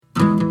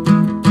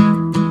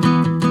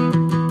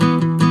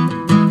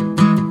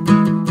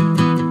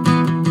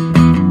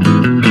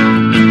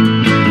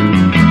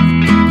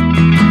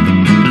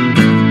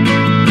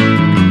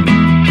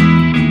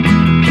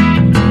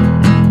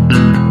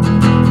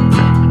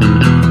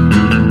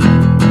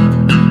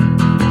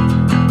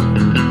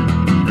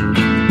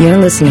You're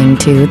listening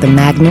to the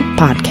Magnet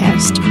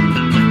Podcast.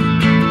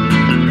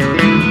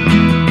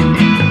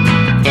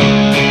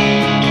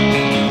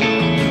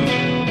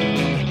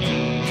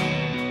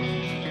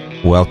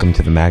 Welcome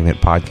to the Magnet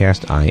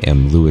Podcast. I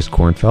am Louis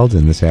Kornfeld,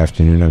 and this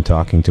afternoon I'm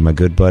talking to my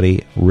good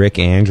buddy, Rick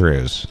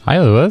Andrews. Hi,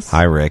 Louis.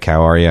 Hi, Rick.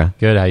 How are you?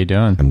 Good. How you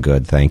doing? I'm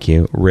good, thank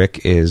you.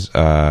 Rick is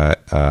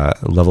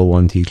level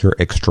 1 teacher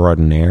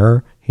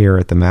extraordinaire here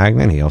at the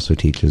Magnet. He also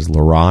teaches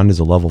Laurent as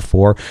a level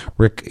 4.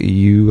 Rick,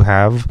 you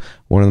have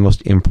one of the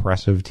most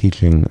impressive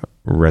teaching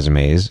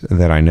resumes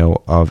that I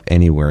know of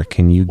anywhere.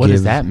 What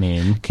does that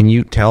mean? Can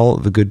you tell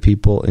the good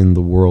people in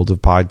the world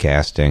of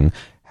podcasting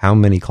how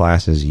many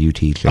classes you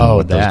teach and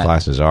what those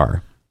classes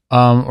are?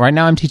 Right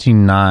now I'm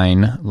teaching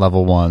 9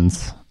 level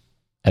 1s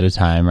at a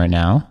time right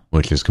now.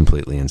 Which is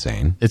completely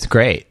insane. It's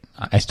great.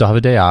 I still have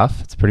a day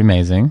off. It's pretty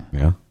amazing.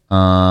 Yeah.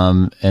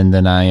 And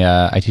then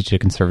I teach a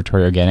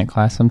conservatory organic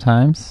class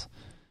sometimes.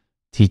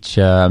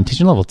 I'm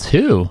teaching level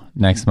 2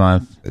 next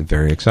month.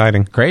 Very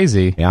exciting.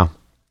 Crazy. Yeah.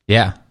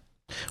 Yeah.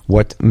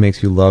 What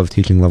makes you love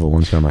teaching level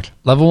 1 so much?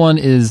 Level 1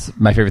 is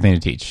my favorite thing to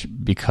teach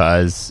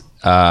because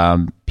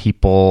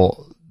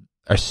people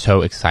are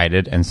so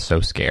excited and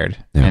so scared,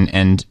 yeah.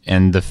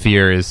 and the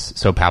fear is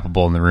so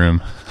palpable in the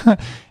room.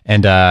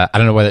 And I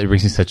don't know why that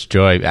brings me such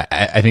joy.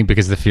 I think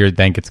because the fear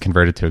then gets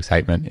converted to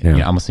excitement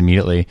almost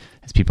immediately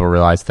as people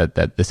realize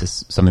that this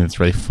is something that's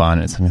really fun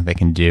and it's something that they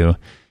can do.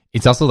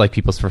 It's also like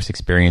people's first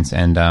experience,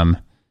 and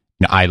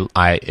I love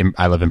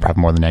improv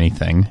more than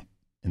anything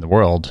in the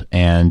world,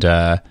 and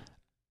why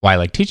I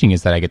like teaching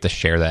is that I get to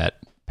share that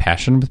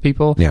passion with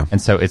people. Yeah.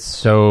 And so it's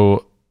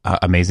so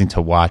amazing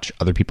to watch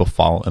other people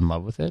fall in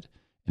love with it.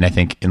 And I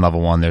think in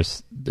level 1,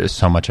 there's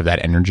so much of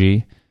that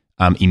energy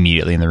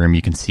immediately in the room.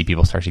 You can see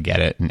people start to get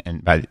it.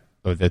 And by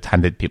the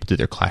time that people do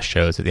their class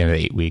shows at the end of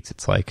the 8 weeks,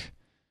 it's like,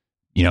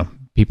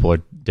 people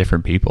are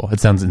different people. It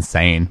sounds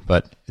insane,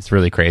 but it's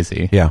really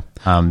crazy. Yeah.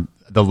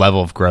 The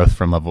level of growth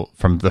from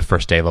the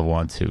first day of level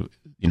 1 to,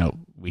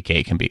 week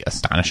 8 can be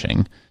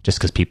astonishing just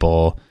because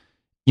people,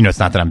 it's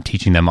not that I'm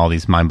teaching them all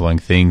these mind-blowing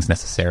things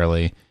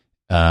necessarily.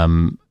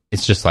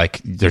 It's just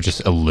like they're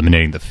just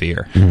eliminating the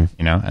fear, and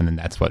then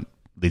that's what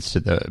leads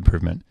to the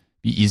improvement.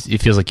 It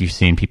feels like you're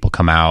seeing people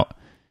come out.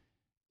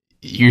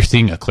 You're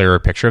seeing a clearer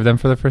picture of them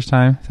for the first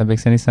time, if that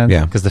makes any sense.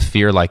 Yeah. Because the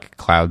fear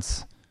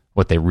clouds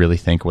what they really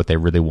think, what they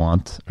really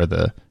want, or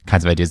the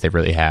kinds of ideas they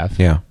really have.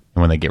 Yeah.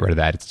 And when they get rid of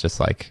that, it's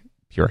just like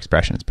pure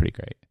expression. It's pretty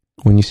great.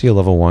 When you see a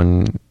level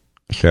 1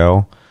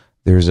 show,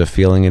 there's a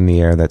feeling in the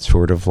air that's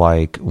sort of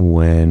like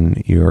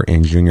when you're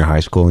in junior high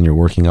school and you're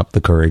working up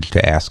the courage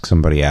to ask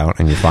somebody out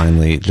and you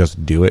finally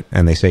just do it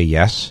and they say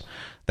yes.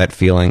 That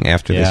feeling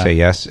after they say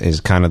yes is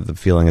kind of the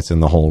feeling that's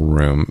in the whole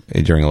room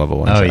during a level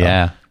 1 show. Oh,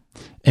 yeah.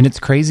 And it's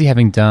crazy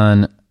having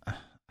done, I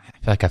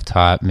feel like I've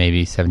taught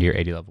maybe 70 or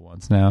 80 level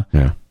 1s now.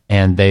 Yeah.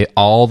 And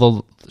all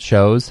the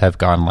shows have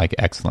gone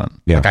excellent.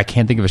 Yeah. I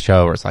can't think of a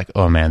show where it's like,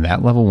 oh man,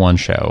 that level 1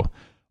 show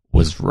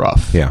was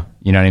rough. Yeah.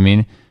 You know what I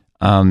mean?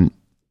 And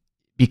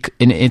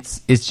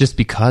it's just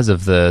because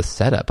of the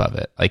setup of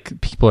it. Like,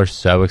 people are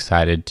so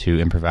excited to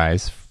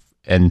improvise,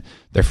 and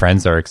their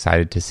friends are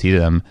excited to see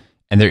them.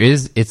 And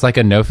it's like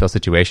a no-fail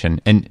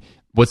situation. And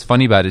what's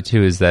funny about it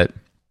too is that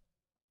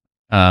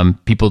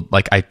people,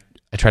 I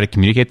try to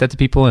communicate that to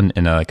people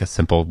in a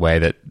simple way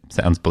that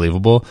sounds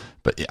believable.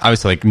 But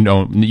obviously,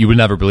 no, you would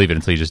never believe it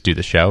until you just do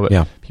the show.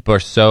 But people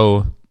are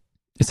so.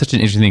 It's such an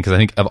interesting thing because I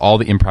think of all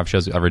the improv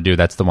shows you ever do,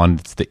 that's the one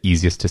that's the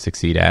easiest to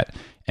succeed at,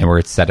 and where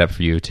it's set up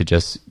for you to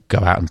just go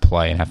out and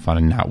play and have fun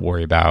and not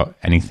worry about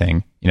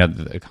anything.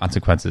 The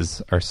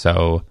consequences are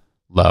so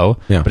low,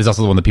 but it's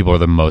also the one that people are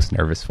the most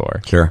nervous for.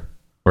 Sure.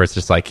 Where it's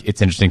just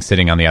it's interesting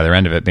sitting on the other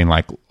end of it being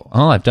like,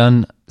 oh, I've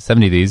done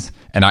 70 of these,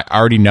 and I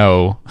already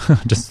know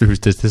just through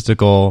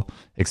statistical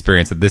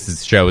experience that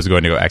this show is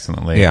going to go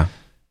excellently. Yeah.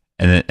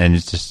 And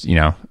it's just,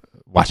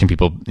 watching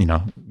people,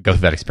 go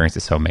through that experience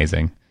is so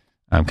amazing.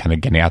 Kind of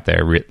getting out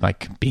there,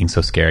 being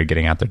so scared,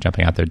 getting out there,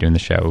 jumping out there, doing the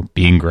show,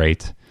 being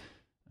great.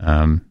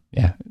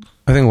 Yeah.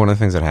 I think one of the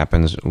things that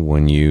happens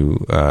when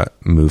you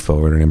move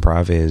forward in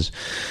improv is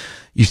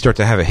you start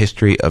to have a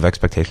history of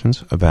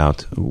expectations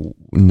about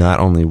not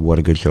only what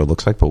a good show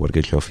looks like, but what a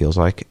good show feels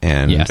like.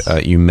 And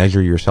you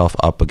measure yourself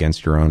up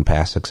against your own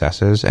past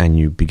successes, and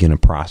you begin a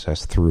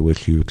process through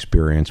which you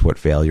experience what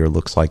failure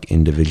looks like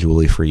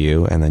individually for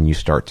you. And then you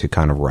start to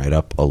kind of write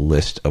up a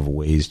list of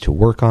ways to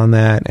work on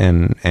that.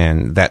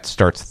 And that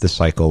starts the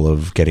cycle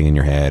of getting in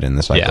your head and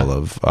the cycle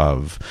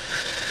of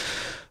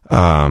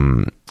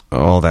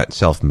all that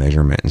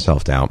self-measurement and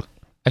self-doubt.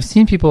 I've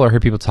seen people or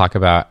heard people talk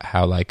about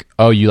how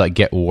you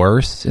get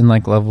worse in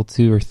level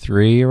 2 or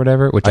 3 or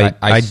whatever, which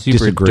I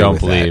super don't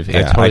believe. Yeah,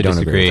 I totally don't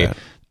disagree. Agree with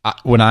that.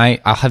 When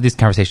I'll have these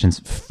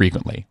conversations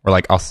frequently,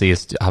 where I'll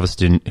have a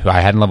student who I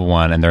had in level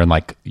 1 and they're in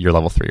year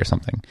level 3 or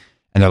something,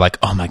 and they're like,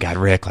 "Oh my God,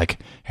 Rick!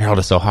 Harold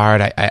is so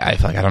hard. I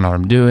feel like I don't know what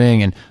I'm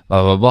doing, and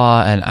blah blah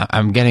blah, and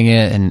I'm getting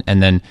it."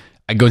 And then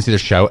I go and see their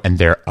show, and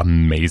they're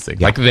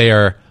amazing. Yeah. They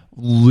are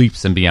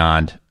leaps and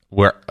beyond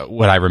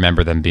what I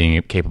remember them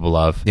being capable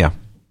of. Yeah.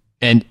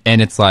 And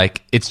it's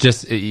like, it's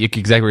just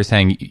exactly what you're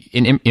saying.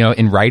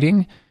 In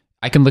writing,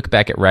 I can look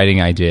back at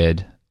writing I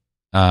did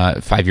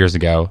 5 years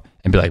ago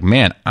and be like,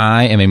 man,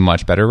 I am a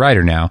much better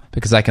writer now,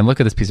 because I can look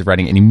at this piece of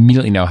writing and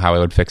immediately know how I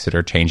would fix it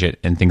or change it,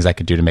 and things I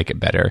could do to make it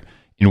better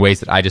in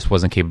ways that I just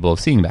wasn't capable of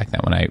seeing back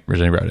then when I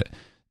originally wrote it.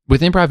 With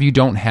improv, you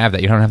don't have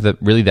that. You don't have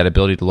that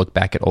ability to look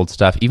back at old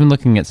stuff. Even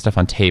looking at stuff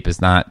on tape does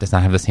not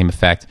have the same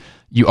effect.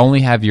 You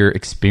only have your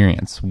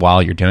experience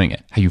while you're doing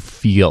it, how you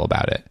feel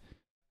about it.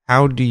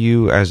 How do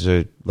you, as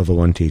a level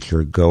 1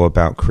 teacher, go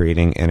about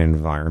creating an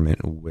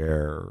environment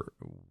where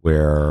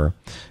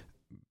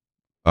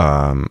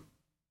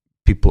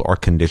people are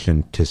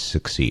conditioned to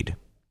succeed?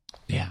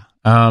 Yeah.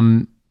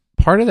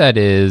 Part of that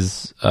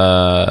is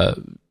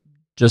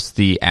just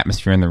the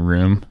atmosphere in the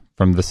room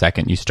from the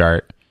second you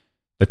start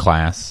the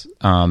class,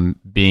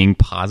 being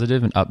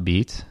positive and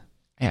upbeat.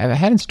 I've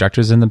had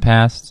instructors in the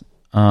past,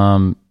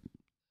 around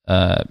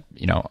the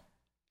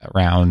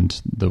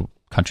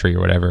country or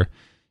whatever.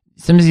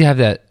 Sometimes you have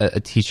a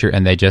teacher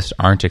and they just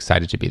aren't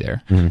excited to be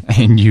there. And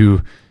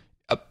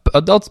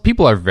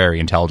people are very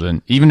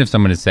intelligent. Even if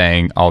someone is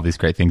saying all these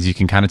great things, you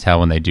can kind of tell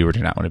when they do or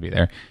do not want to be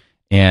there.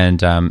 And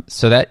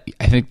so that,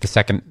 I think the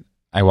second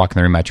I walk in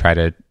the room, I try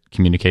to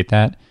communicate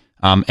that.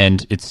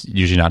 And it's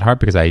usually not hard,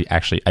 because I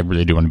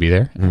really do want to be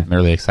there. I'm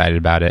really excited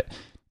about it.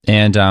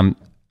 And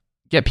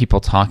get people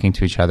talking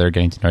to each other,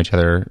 getting to know each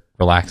other,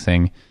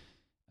 relaxing.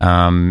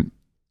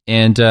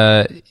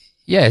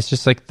 It's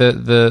just like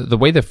the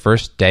way the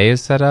first day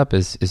is set up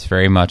is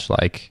very much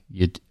like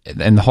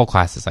and the whole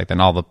class is like that,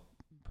 and all the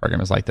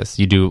program is like this.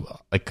 You do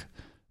like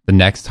the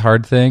next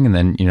hard thing, and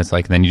then it's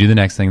like, then you do the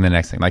next thing, and the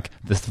next thing. Like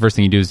the first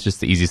thing you do is just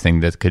the easiest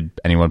thing that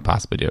anyone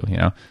possibly do.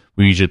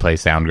 We usually play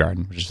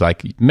Soundgarden, which is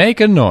like, make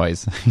a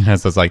noise.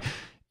 So it's like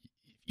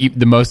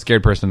the most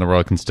scared person in the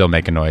world can still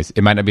make a noise.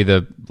 It might not be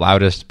the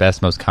loudest,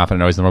 best, most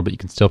confident noise in the world, but you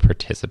can still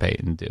participate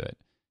and do it.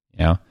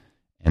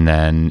 And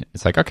then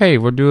it's like, okay,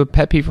 we'll do a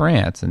pet peeve for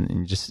ants,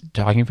 and just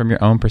talking from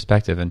your own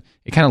perspective. And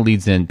it kind of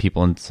leads in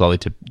people and slowly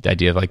to the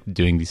idea of like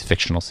doing these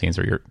fictional scenes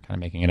where you're kind of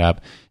making it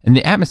up. And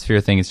the atmosphere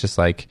thing is just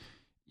like,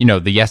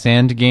 the yes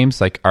and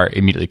games like are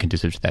immediately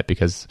conducive to that,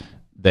 because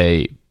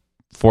they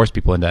force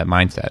people into that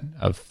mindset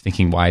of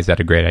thinking, why is that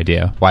a great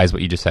idea? Why is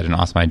what you just said an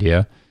awesome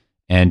idea?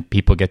 And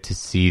people get to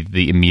see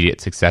the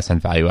immediate success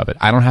and value of it.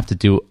 I don't have to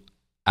do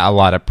a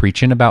lot of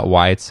preaching about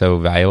why it's so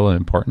valuable and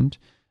important.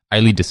 I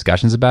lead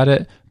discussions about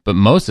it, but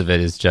most of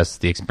it is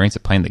just the experience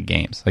of playing the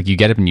games. Like, you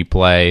get up and you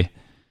play.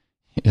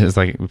 It's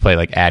like we play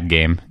like ad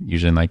game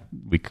usually in like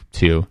week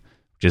 2,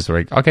 which is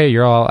like, okay,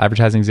 you're all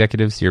advertising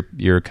executives.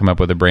 You're come up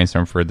with a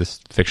brainstorm for this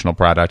fictional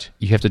product.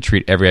 You have to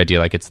treat every idea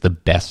like it's the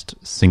best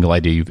single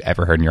idea you've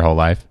ever heard in your whole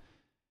life.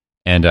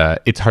 And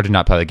it's hard to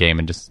not play the game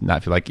and just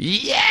not feel like,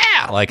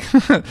 yeah, like,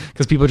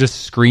 because people are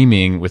just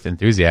screaming with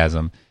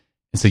enthusiasm,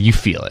 and so you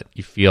feel it.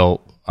 You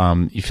feel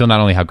not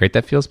only how great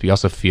that feels, but you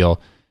also feel,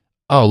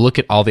 oh, look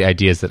at all the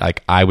ideas that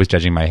like I was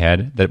judging in my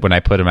head, that when I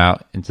put them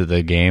out into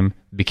the game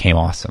became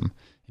awesome.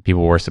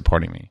 People were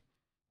supporting me.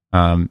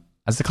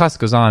 As the class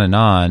goes on and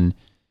on,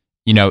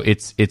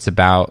 it's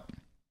about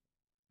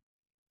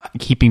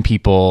keeping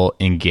people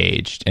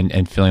engaged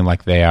and feeling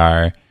like they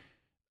are,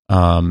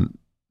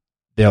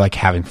 they're like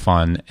having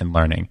fun and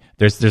learning.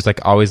 There's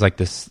like always like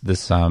this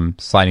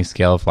sliding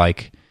scale of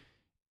like,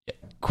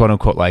 quote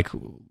unquote, like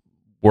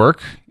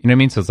work, you know what I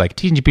mean? So it's like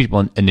teaching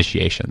people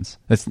initiations.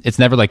 It's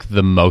never like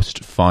the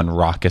most fun,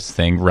 raucous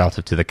thing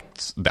relative to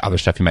the other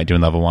stuff you might do in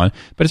level 1,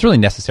 but it's really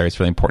necessary. It's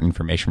really important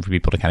information for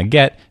people to kind of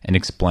get and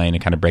explain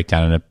and kind of break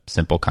down in a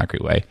simple,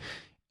 concrete way.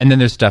 And then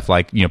there's stuff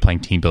like, playing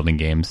team building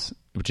games,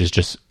 which is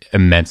just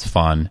immense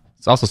fun.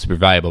 It's also super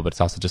valuable, but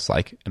it's also just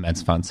like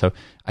immense fun. So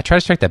I try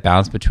to strike that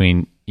balance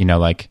between,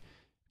 like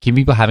keeping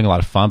people having a lot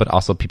of fun, but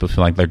also people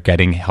feel like they're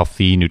getting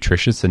healthy,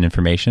 nutritious and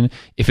information.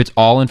 If it's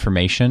all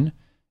information,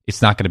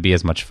 it's not going to be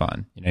as much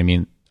fun. You know what I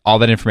mean? All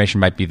that information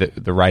might be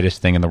the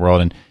rightest thing in the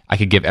world, and I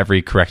could give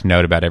every correct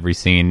note about every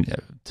scene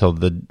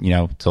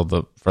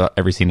for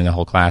every scene in the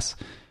whole class.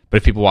 But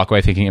if people walk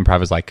away thinking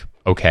improv is like,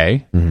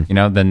 okay,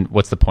 then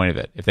what's the point of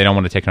it? If they don't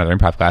want to take another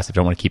improv class, if they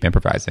don't want to keep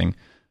improvising,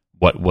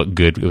 what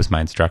good was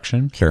my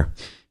instruction? Sure.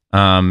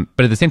 But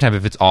at the same time,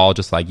 if it's all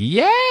just like,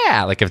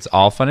 yeah, like if it's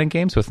all fun and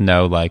games with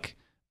no like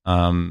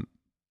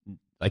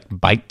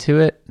bite to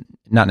it,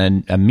 not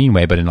in a mean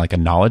way, but in like a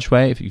knowledge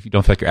way, if you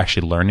don't feel like you're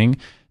actually learning,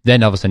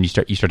 then all of a sudden you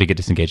start to get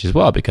disengaged as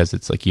well, because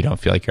it's like you don't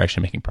feel like you're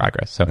actually making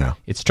progress. So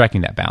It's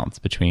striking that balance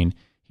between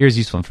here's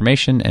useful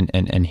information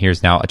and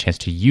here's now a chance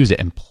to use it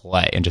and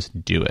play and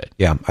just do it.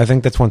 Yeah, I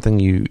think that's one thing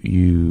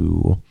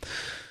you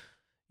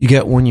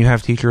get when you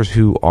have teachers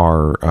who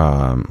are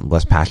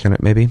less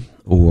passionate, maybe,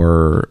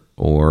 or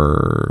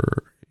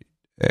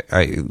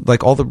I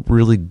like all the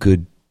really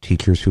good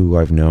teachers who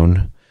I've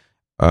known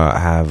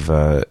have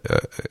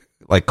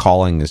like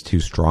calling is too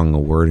strong a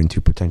word and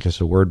too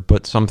pretentious a word,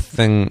 but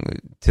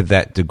something to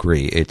that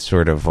degree. It's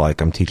sort of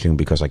like I'm teaching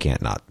because I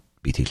can't not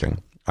be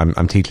teaching.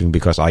 I'm teaching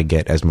because I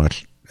get as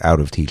much out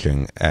of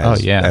teaching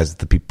as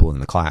the people in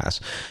the class.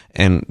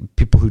 And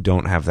people who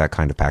don't have that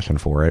kind of passion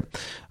for it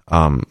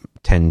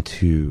tend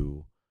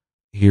to,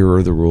 here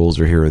are the rules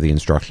or here are the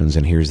instructions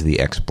and here's the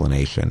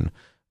explanation.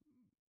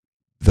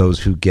 Those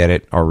who get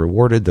it are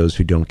rewarded. Those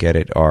who don't get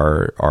it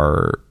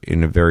are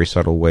in a very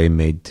subtle way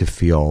made to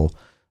feel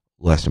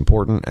less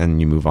important, and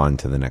you move on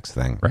to the next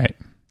thing. Right.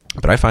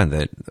 But I find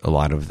that a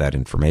lot of that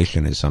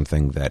information is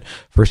something that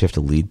first you have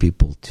to lead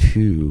people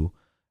to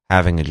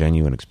having a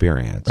genuine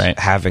experience, right,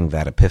 having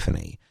that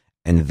epiphany,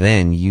 and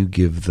then you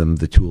give them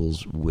the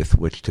tools with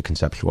which to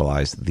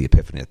conceptualize the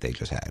epiphany that they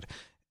just had.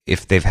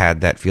 If they've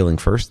had that feeling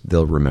first,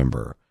 they'll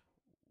remember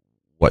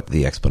what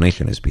the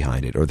explanation is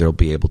behind it, or they'll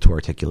be able to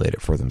articulate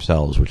it for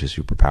themselves, which is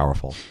super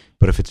powerful.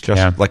 But if it's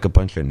just like a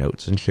bunch of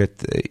notes and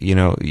shit, you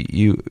know,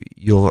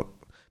 you'll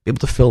be able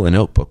to fill a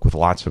notebook with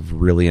lots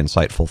of really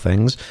insightful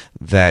things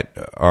that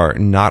are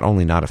not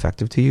only not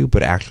effective to you,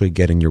 but actually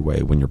get in your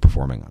way when you're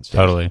performing on stage.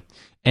 Totally.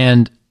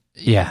 And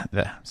yeah,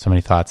 so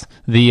many thoughts.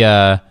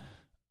 It's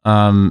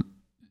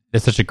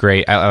such a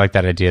great, I like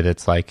that idea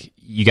that's like,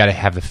 you got to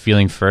have the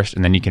feeling first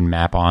and then you can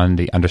map on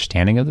the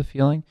understanding of the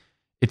feeling.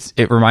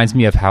 It reminds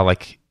me of how,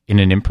 like, in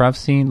an improv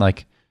scene,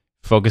 like,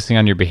 focusing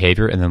on your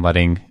behavior and then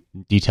letting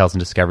details and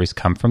discoveries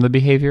come from the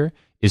behavior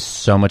is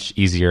so much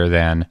easier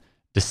than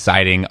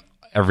deciding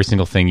every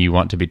single thing you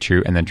want to be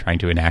true and then trying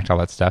to enact all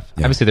that stuff.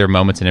 Yeah. Obviously, there are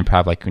moments in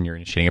improv, like when you're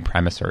initiating a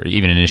premise or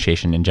even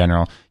initiation in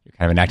general, you're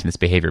kind of enacting this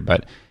behavior.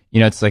 But, you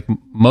know, it's like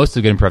most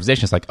of good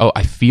improvisation is like, oh,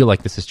 I feel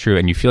like this is true.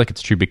 And you feel like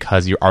it's true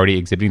because you're already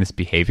exhibiting this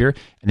behavior,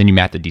 and then you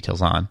map the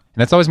details on. And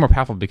that's always more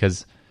powerful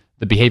because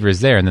the behavior is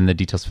there and then the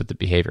details fit the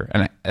behavior.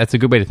 And that's a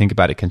good way to think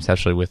about it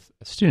conceptually with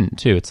a student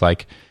too. It's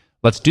like,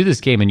 let's do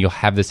this game and you'll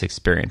have this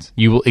experience.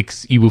 You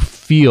will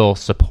feel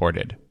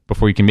supported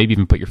before you can maybe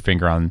even put your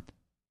finger on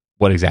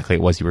what exactly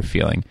it was you were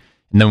feeling.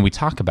 And then when we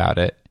talk about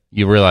it,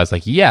 you realize,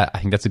 like, yeah, I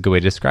think that's a good way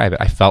to describe it.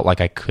 I felt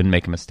like I couldn't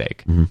make a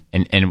mistake.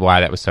 Mm-hmm. And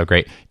why that was so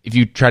great. If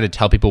you try to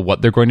tell people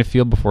what they're going to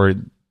feel before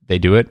they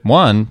do it,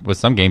 one, with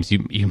some games, you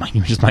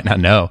just might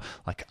not know.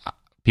 Like,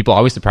 people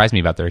always surprise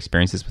me about their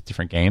experiences with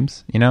different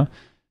games, you know?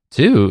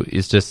 Two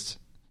is just,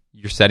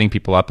 you're setting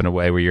people up in a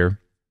way where you're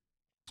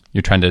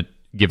trying to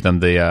give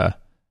them the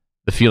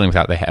feeling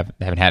without they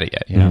haven't had it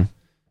yet, you know?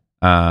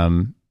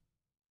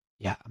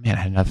 Yeah, man,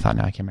 I had another thought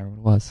now. I can't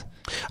remember what it was.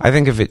 I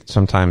think of it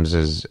sometimes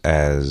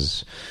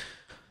as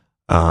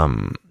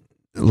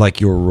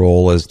like your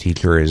role as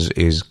teacher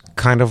is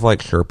kind of like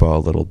Sherpa a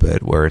little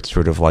bit, where it's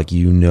sort of like,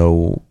 you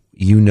know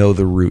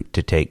the route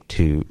to take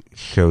to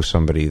show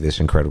somebody this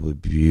incredibly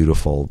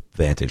beautiful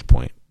vantage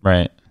point.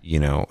 Right. You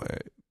know,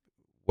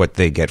 what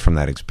they get from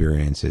that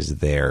experience is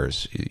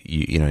theirs.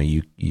 You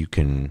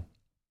can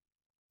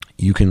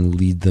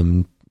lead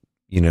them,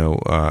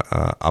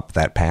 up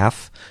that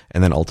path,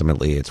 and then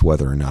ultimately it's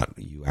whether or not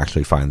you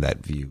actually find that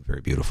view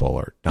very beautiful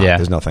or not. Yeah.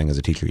 There's nothing as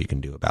a teacher you can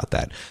do about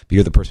that. But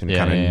you're the person who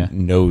kind of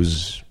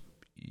knows,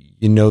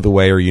 the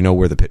way, or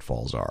where the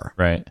pitfalls are.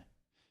 Right.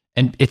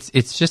 And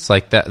it's just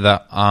like that.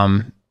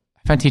 I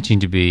find teaching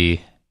to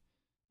be,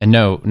 and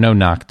no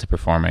knock to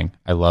performing.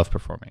 I love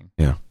performing.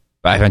 Yeah.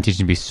 But I find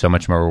teaching to be so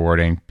much more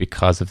rewarding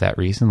because of that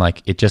reason.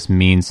 Like, it just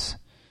means,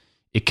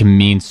 it can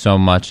mean so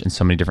much and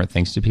so many different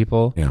things to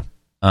people. Yeah.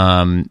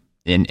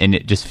 And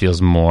it just feels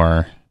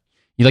more,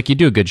 you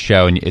do a good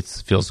show and it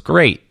feels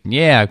great.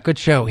 Yeah, good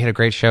show. We had a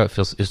great show.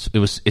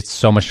 It's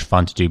so much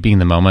fun to do. Being in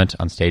the moment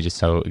on stage is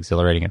so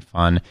exhilarating and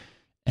fun.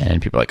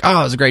 And people are like,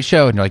 "Oh, it was a great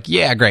show," and you're like,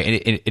 "Yeah,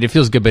 great." And it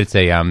feels good, but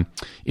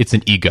it's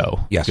an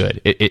ego. Yes. Good.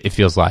 It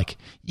feels like,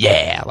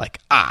 yeah, like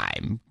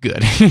I'm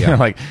good.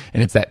 Yeah.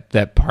 And it's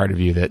that part of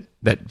you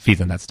that feeds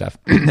on that stuff,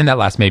 and that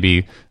lasts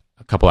maybe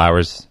a couple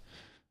hours,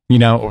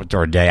 or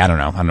a day. I don't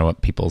know. I don't know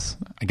what people's.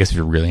 I guess if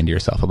you're really into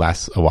yourself, it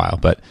lasts a while,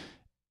 but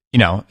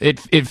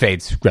it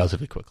fades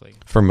relatively quickly.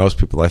 For most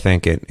people, I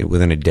think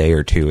within a day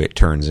or two, it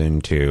turns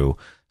into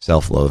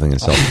self-loathing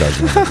and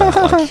self-judgment.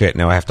 Like, shit,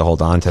 now I have to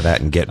hold on to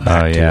that and get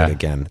back to it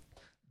again.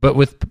 But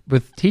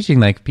with teaching,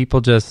 like,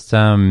 people just,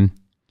 I don't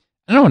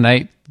know, when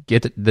I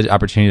get the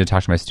opportunity to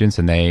talk to my students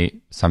and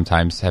they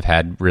sometimes have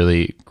had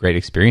really great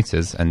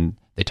experiences and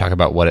they talk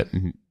about what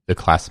the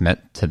class meant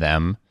to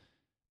them,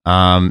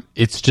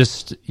 it's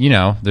just,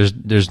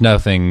 there's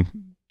nothing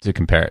to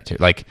compare it to.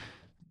 Like,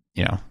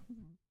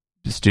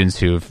 students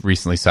who have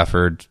recently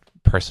suffered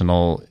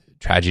personal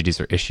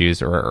tragedies or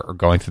issues or are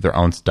going through their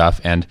own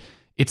stuff, and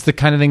it's the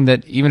kind of thing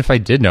that even if I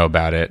did know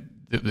about it,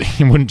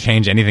 it wouldn't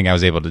change anything I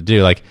was able to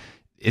do. Like,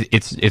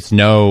 it's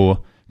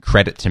no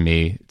credit to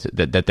me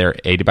that they're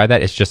aided by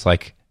that. It's just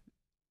like,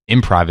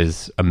 improv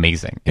is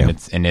amazing,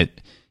 and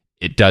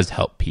it does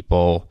help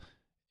people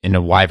in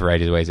a wide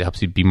variety of ways. It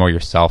helps you be more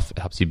yourself. It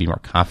helps you be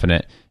more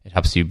confident. It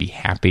helps you be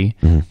happy,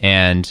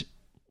 and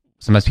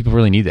sometimes people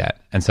really need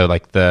that. And so,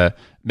 like,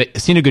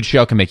 seeing a good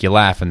show can make you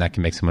laugh, and that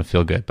can make someone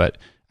feel good, but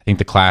I think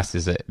the class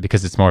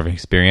because it's more of an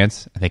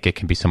experience, I think it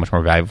can be so much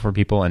more valuable for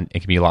people, and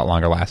it can be a lot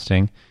longer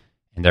lasting,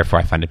 and therefore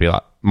I find it to be a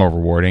lot more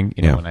rewarding,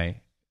 when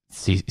I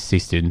see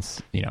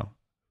students,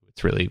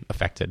 it's really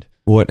affected.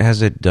 What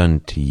has it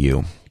done to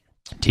you?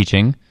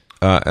 Teaching?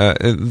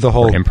 The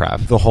whole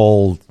improv. The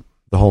whole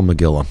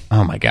Megillah.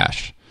 Oh my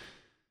gosh.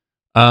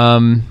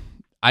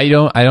 I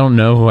don't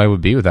know who I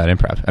would be without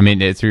improv. I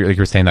mean, it's like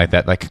you were saying like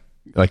that,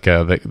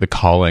 the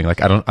calling.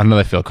 Like I don't know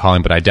that I feel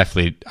calling, but I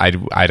definitely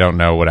I don't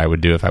know what I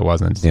would do if I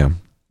wasn't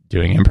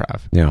doing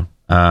improv. Yeah.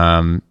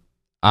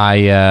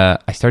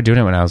 I started doing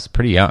it when I was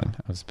pretty young.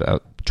 I was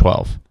about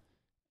 12,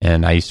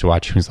 and I used to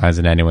watch Whose Line Is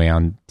It Anyway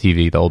on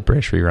TV, the old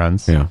British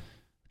reruns. Yeah.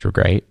 Which were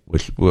great.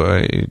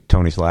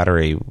 Tony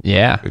Slattery.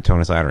 Yeah.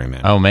 Tony Slattery,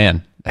 man. Oh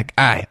man, that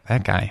guy.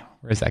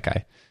 Where's that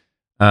guy?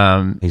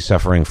 He's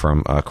suffering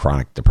from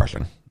chronic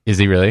depression. Is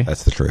he really?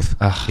 That's the truth.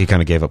 Ugh. He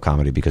kind of gave up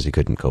comedy because he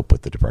couldn't cope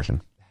with the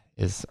depression.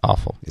 It's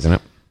awful, isn't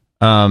it?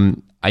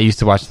 I used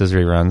to watch those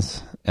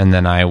reruns, and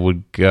then I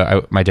would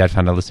go. My dad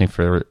found out listening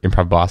for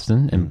Improv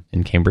Boston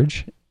in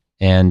Cambridge,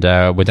 and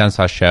went down and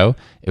saw a show.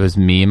 It was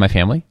me and my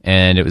family,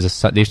 and it was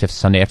they used to have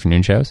Sunday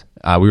afternoon shows.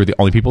 We were the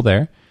only people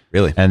there.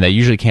 Really? And they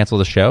usually cancel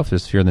the show if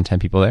there's fewer than 10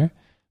 people there,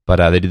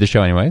 but they did the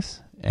show anyways,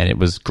 and it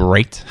was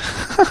great.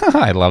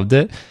 I loved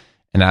it.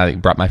 And I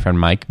brought my friend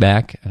Mike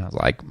back, and I was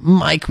like,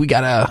 Mike, we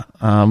gotta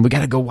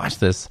go watch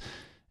this.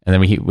 And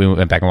then we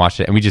went back and watched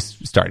it, and we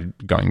just started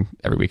going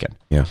every weekend.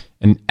 Yeah.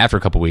 And after a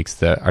couple weeks,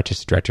 the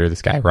artistic director,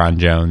 this guy Ron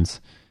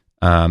Jones,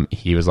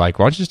 he was like,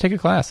 "Why don't you just take a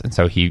class?" And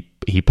so he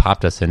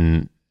popped us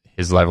in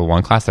his level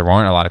 1 class. There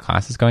weren't a lot of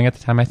classes going at the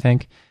time, I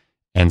think,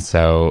 and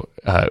so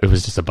it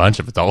was just a bunch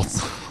of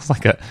adults. It was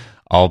like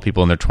all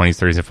people in their 20s,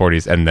 30s, and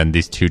 40s, and then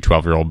these 2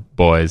 12-year-old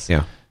boys.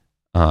 Yeah.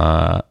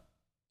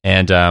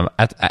 When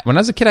I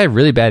was a kid, I had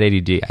really bad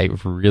ADD. I had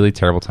a really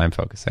terrible time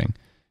focusing,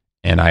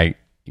 and I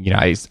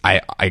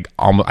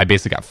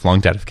basically got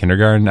flunked out of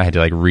kindergarten. I had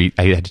to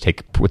I had to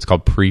take what's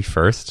called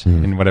pre-first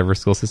in whatever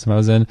school system I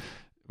was in,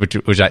 which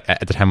I,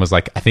 at the time was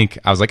like, I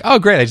was like, oh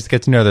great, I just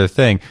get to know their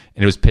thing.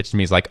 And it was pitched to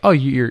me as like, oh,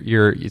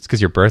 it's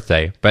because your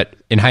birthday. But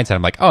in hindsight,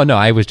 I'm like, oh no,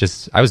 I was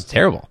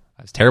terrible.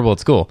 I was terrible at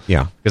school.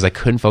 Yeah, because I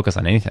couldn't focus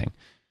on anything.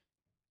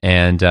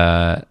 And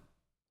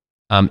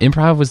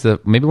improv was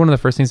maybe one of the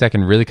first things I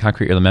can really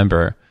concretely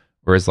remember,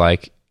 whereas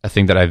like a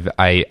thing that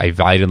I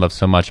valued and loved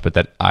so much, but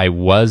that I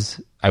was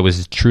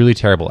truly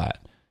terrible at,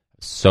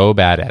 so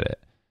bad at it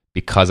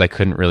because I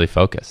couldn't really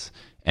focus.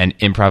 And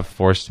improv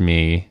forced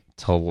me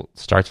to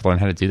start to learn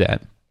how to do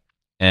that.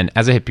 And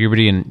as I hit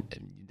puberty and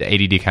the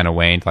ADD kind of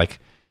waned, like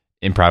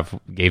improv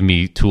gave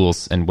me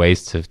tools and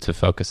ways to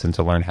focus and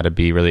to learn how to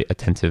be really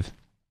attentive.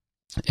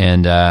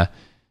 And,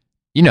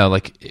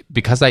 like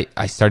because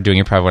I started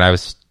doing improv when I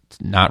was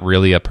not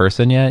really a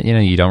person yet,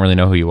 you don't really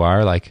know who you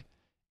are. Like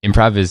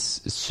improv is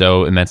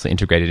so immensely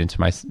integrated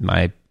into my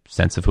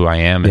sense of who I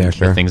am and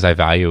the things I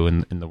value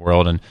in the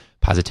world, and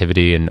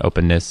positivity and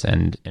openness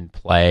and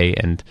play.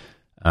 And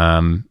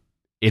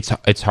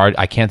it's hard.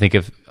 I can't think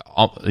of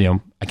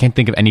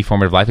any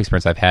formative life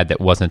experience I've had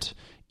that wasn't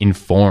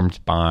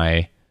informed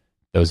by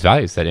those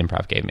values that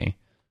improv gave me.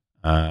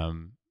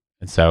 And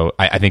so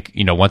I think,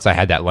 once I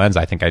had that lens,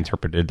 I think I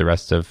interpreted the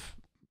rest of,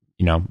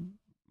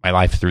 my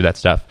life through that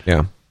stuff.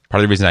 Yeah.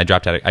 Part of the reason I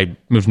dropped out, I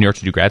moved to New York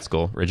to do grad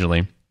school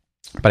originally,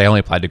 but I only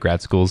applied to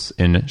grad schools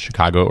in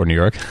Chicago or New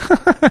York,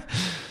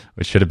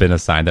 which should have been a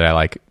sign that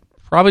I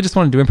probably just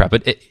want to do improv.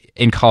 But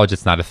in college,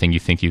 it's not a thing you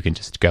think you can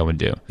just go and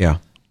do. Yeah.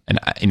 And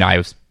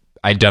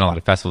I'd done a lot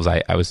of festivals.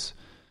 I was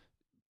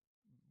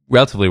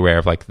relatively aware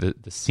of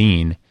the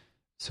scene.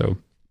 So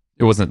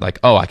it wasn't like,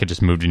 oh, I could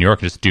just move to New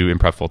York and just do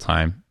improv full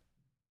time.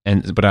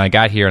 But when I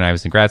got here and I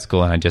was in grad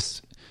school and I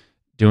just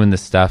doing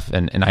this stuff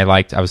and I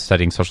was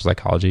studying social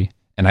psychology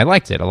and I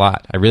liked it a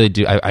lot. I really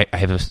do. I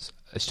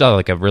still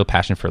have a real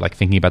passion for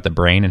thinking about the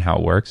brain and how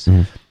it works.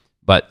 Mm-hmm.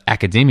 But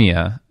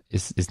academia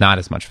is not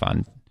as much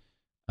fun.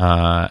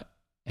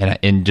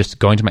 And just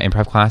going to my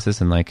improv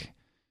classes and I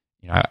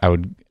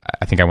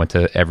think I went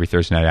to every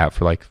Thursday night out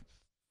for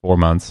 4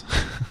 months.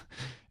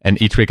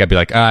 And each week I'd be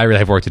like, I really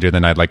have work to do.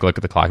 Then I'd look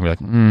at the clock and be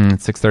like,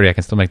 it's 6:30. I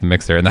can still make the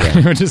mixer. And then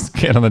I would just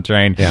get on the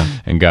train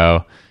and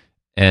go.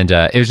 And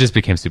it just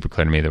became super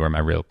clear to me that where my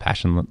real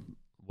passion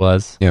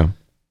was. Yeah.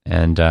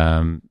 And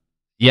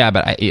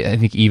but I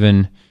think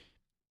even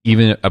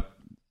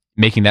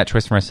making that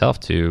choice for myself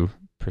to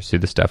pursue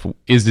the stuff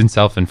is in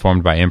self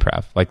informed by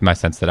improv. My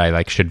sense that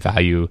I should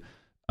value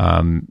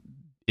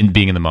in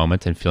being in the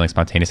moment and feeling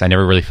spontaneous. I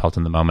never really felt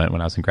in the moment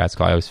when I was in grad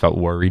school. I always felt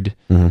worried,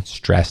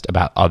 stressed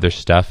about other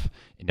stuff.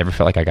 It never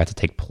felt like I got to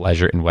take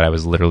pleasure in what I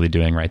was literally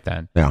doing right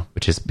then. Yeah.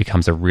 Which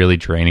becomes a really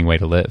draining way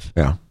to live.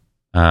 Yeah.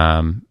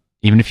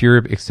 Even if you're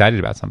excited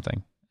about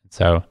something.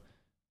 So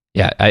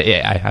yeah,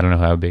 I don't know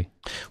how it would be.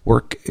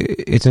 Work,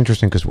 it's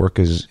interesting because work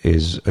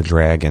is a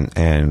drag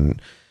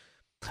and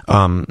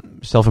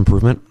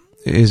self-improvement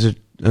is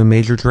a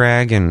major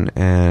drag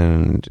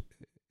and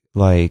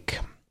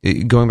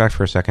going back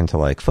for a second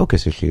to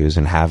focus issues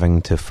and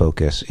having to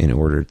focus in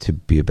order to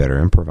be a better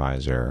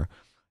improviser,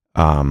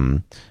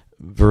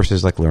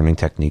 versus learning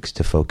techniques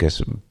to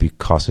focus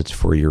because it's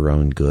for your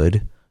own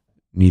good,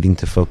 needing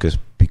to focus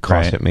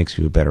because it makes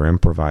you a better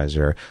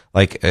improviser.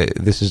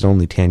 This is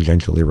only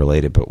tangentially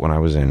related, but when I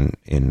was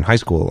in high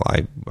school,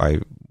 I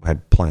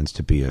had plans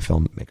to be a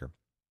filmmaker.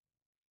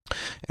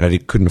 And I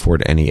couldn't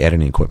afford any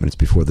editing equipment. It's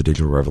before the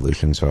digital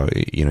revolution, so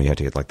you had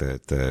to get like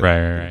the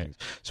right.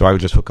 So I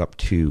would just hook up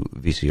 2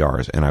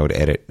 VCRs, and I would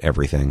edit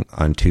everything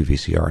on 2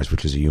 VCRs,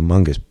 which is a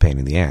humongous pain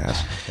in the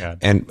ass.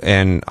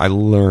 And I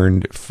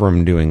learned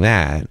from doing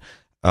that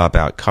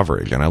about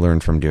coverage, and I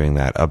learned from doing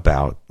that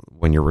about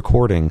when you're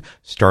recording,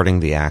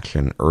 starting the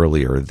action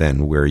earlier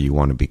than where you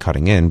want to be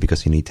cutting in,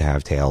 because you need to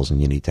have tails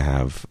and you need to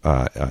have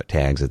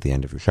tags at the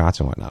end of your shots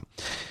and whatnot.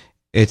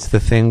 It's the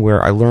thing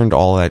where I learned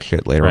all that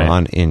shit later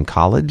on in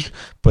college,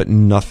 but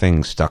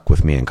nothing stuck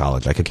with me in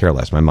college. I could care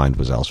less. My mind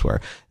was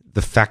elsewhere.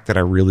 The fact that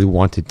I really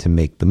wanted to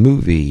make the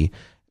movie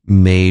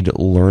made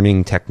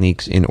learning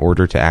techniques in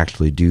order to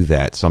actually do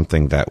that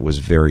something that was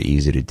very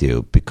easy to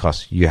do,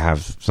 because you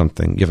have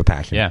a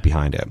passion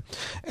behind it.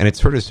 And it's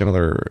sort of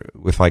similar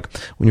with like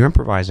when you're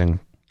improvising,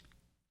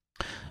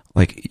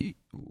 like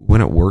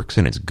when it works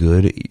and it's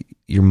good,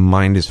 your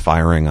mind is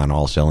firing on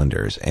all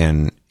cylinders,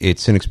 and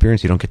it's an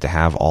experience you don't get to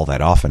have all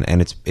that often.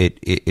 And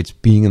it's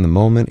being in the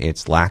moment,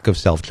 it's lack of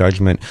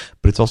self-judgment,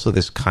 but it's also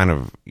this kind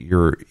of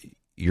you're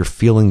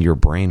feeling your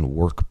brain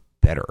work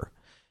better.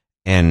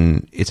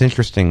 And it's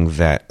interesting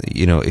that,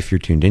 if you're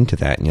tuned into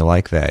that and you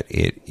like that,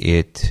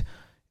 it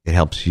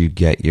helps you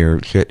get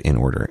your shit in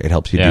order. It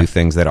helps you do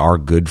things that are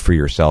good for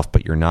yourself,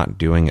 but you're not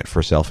doing it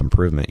for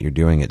self-improvement. You're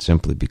doing it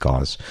simply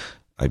because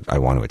I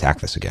want to attack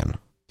this again.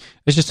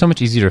 It's just so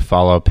much easier to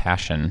follow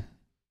passion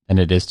than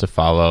it is to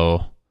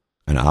follow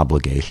an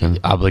obligation.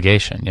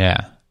 Obligation,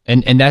 yeah.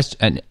 And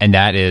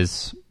that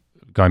is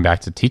going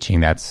back to teaching.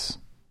 That's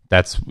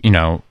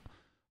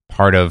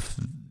part of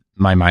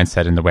my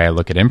mindset and the way I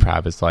look at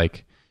improv is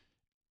like,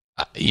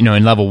 in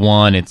level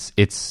 1,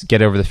 it's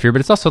get over the fear,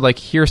 but it's also like,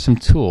 here are some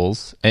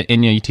tools,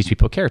 and you teach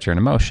people character and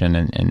emotion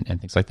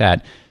and things like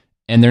that.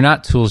 And they're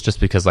not tools just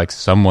because like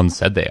someone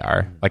said they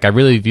are. Like I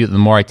really view, the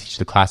more I teach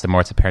the class, the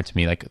more it's apparent to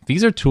me, like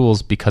these are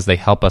tools because they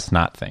help us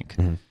not think.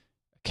 Mm-hmm.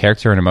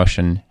 Character and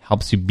emotion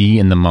helps you be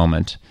in the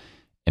moment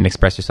and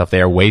express yourself.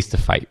 They are ways to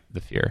fight the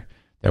fear.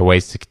 They're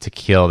ways to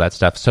kill that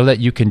stuff so that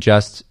you can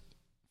just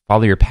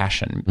follow your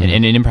passion. Mm-hmm.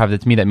 And in improv,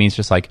 to me, that means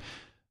just like,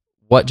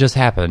 what just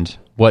happened?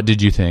 What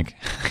did you think?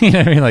 You know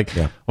what I mean? Like,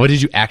 what did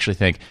you actually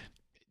think?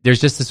 There's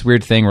just this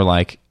weird thing where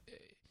like,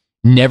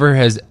 never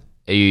has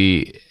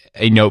a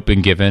note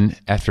been given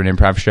after an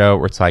improv show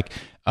where it's like,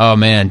 oh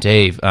man,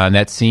 Dave,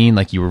 that scene,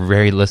 like you were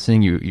very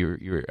listening, you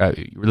were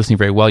listening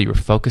very well, you were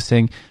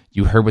focusing,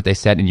 you heard what they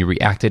said, and you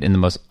reacted in the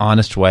most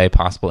honest way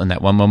possible in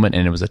that one moment,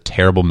 and it was a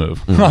terrible move.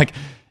 Mm-hmm. Like,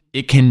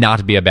 it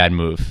cannot be a bad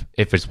move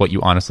if it's what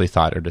you honestly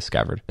thought or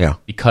discovered. Yeah.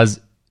 Because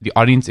the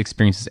audience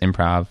experiences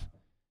improv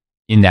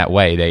in that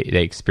way.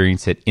 They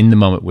experience it in the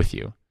moment with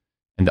you.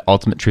 And the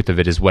ultimate truth of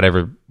it is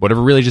whatever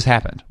really just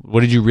happened.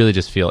 What did you really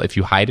just feel? If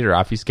you hide it or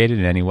obfuscate it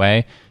in any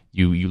way,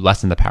 you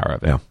lessen the power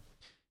of it. Yeah.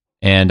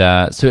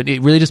 And so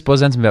it really just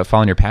boils down to about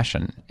following your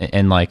passion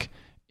and like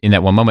in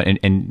that one moment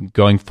and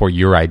going for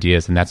your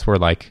ideas. And that's where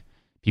like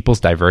people's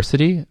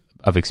diversity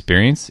of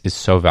experience is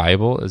so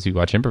valuable as you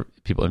watch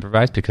people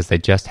improvise, because they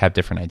just have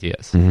different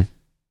ideas. Mm-hmm.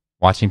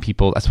 Watching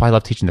people, that's why I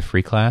love teaching the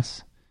free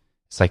class.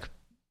 It's like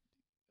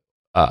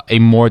a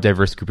more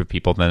diverse group of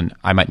people than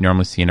I might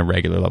normally see in a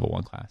regular level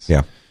 1 class.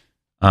 Yeah.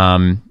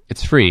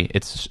 It's free.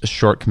 It's a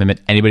short commitment.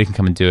 Anybody can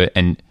come and do it.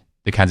 And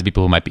the kinds of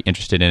people who might be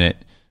interested in it,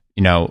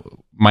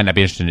 might not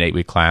be interested in an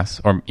 8-week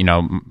class, or,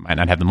 might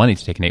not have the money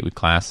to take an 8-week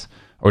class,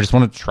 or just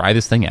want to try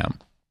this thing out.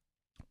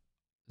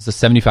 There's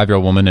a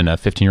 75-year-old woman and a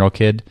 15-year-old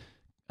kid,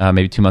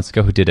 maybe 2 months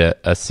ago, who did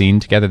a scene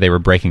together. They were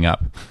breaking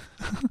up.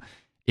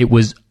 It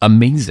was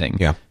amazing.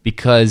 Yeah.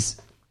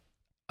 Because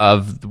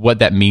of what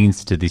that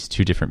means to these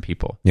two different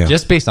people. Yeah.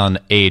 Just based on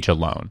age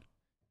alone.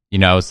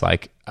 It's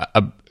like,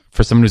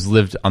 for someone who's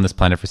lived on this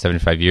planet for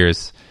 75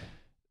 years,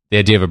 the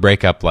idea of a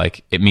breakup,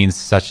 like, it means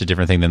such a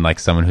different thing than like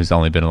someone who's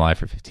only been alive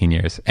for 15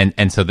 years.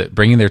 And so that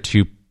bringing their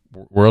two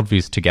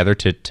worldviews together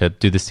to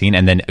do the scene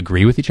and then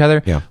agree with each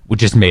other,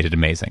 just made it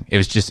amazing. It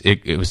was just,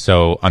 it was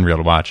so unreal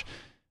to watch.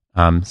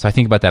 So I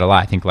think about that a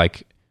lot. I think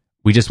like,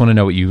 we just want to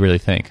know what you really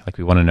think. Like,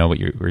 we want to know what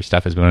your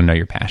stuff is. We want to know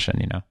your passion,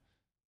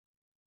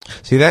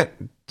 See, that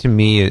to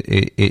me,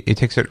 it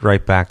takes it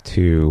right back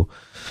to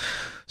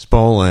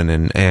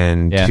Spolin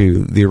and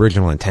to the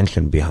original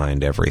intention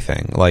behind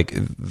everything. Like,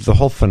 the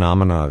whole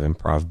phenomena of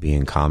improv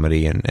being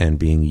comedy and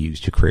being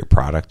used to create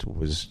product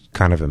was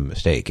kind of a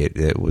mistake.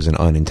 It was an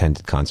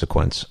unintended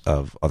consequence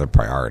of other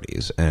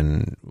priorities.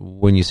 And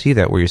when you see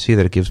that,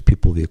 it gives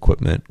people the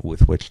equipment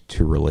with which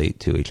to relate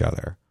to each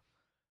other,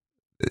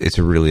 it's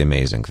a really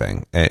amazing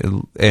thing.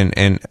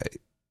 And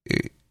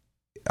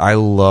I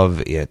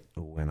love it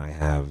when I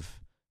have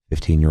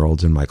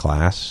 15-year-olds in my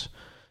class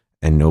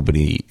and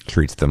nobody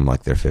treats them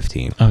like they're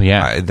 15. Oh,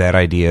 yeah. That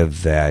idea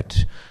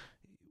that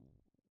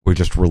we're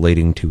just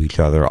relating to each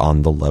other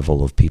on the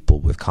level of people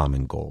with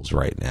common goals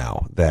right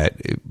now. That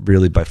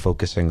really, by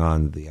focusing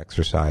on the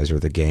exercise or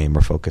the game,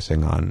 or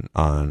focusing on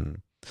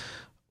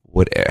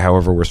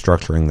however we're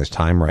structuring this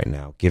time right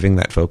now, giving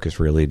that focus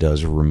really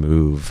does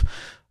remove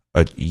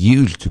a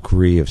huge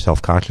degree of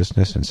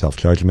self-consciousness and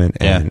self-judgment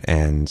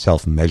and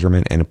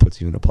self-measurement, and it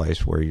puts you in a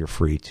place where you're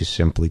free to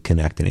simply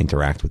connect and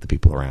interact with the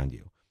people around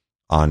you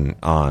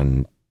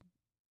on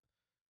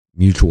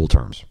mutual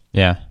terms.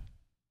 Yeah.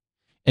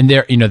 And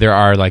there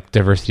are like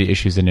diversity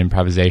issues in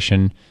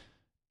improvisation,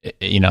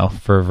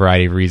 for a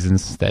variety of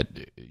reasons that,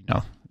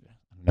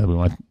 we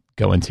want to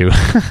go into,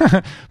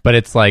 but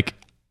it's like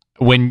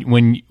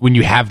when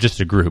you have just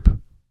a group,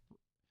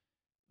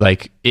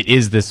 like it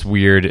is this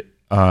weird,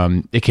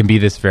 it can be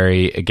this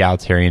very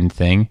egalitarian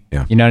thing.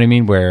 Yeah. You know what I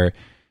mean? Where,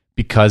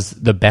 because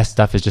the best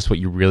stuff is just what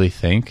you really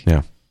think.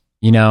 Yeah.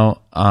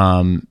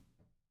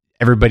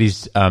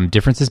 Everybody's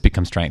differences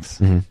become strengths.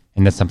 Mm-hmm.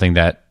 And that's something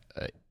that,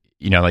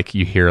 like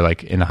you hear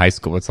like in high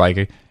school, it's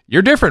like,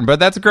 you're different, but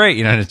that's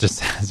great. And it just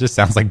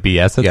sounds like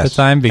BS at the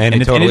time. And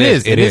it totally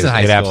is. It is in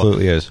high school. It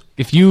absolutely is.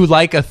 If you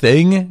like a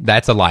thing,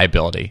 that's a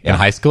liability. In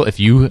high school, if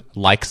you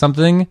like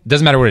something,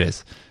 doesn't matter what it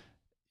is.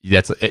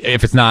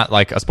 If it's not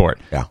like a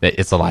sport,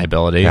 it's a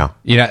liability.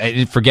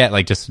 Yeah. Forget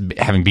like just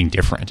being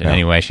different in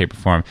any way, shape, or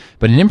form.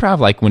 But in improv,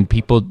 like when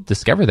people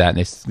discover that and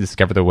they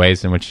discover the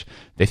ways in which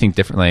they think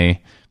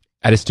differently.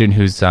 I had a student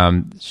who's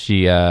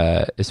she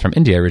is from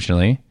India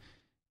originally,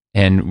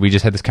 and we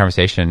just had this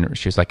conversation.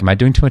 She was like, "Am I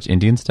doing too much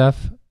Indian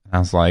stuff?" And I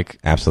was like,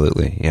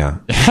 "Absolutely, yeah."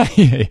 That's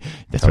totally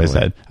what I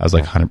said. I was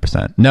like,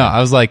 100%. No, I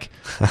was like,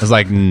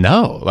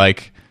 no,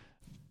 like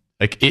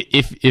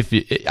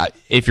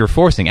if you're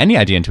forcing any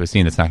idea into a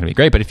scene, that's not going to be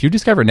great. But if you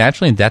discover it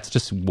naturally, and that's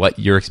just what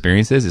your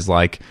experience is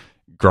like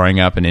growing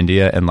up in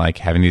India and like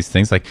having these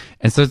things, like,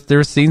 and so there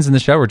were scenes in the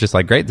show where just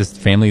like, great, this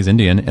family is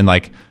Indian, and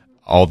like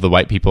all the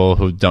white people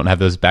who don't have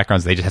those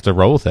backgrounds, they just have to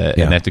roll with it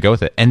and they have to go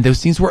with it. And those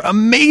scenes were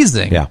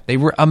amazing. Yeah. They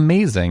were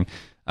amazing.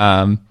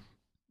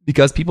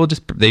 Because people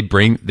just, the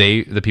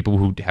people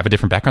who have a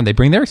different background, they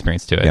bring their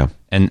experience to it. Yeah.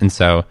 And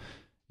so,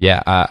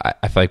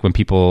 I feel like when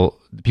people's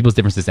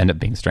differences end up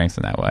being strengths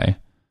in that way.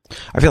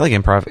 I feel like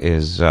improv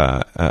is,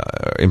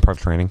 improv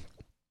training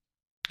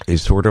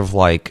is sort of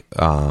like,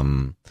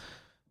 the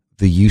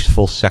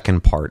useful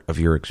second part of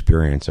your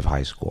experience of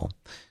high school.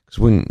 Because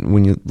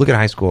when you look at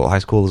high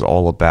school is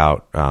all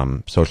about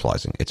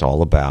socializing. It's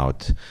all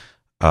about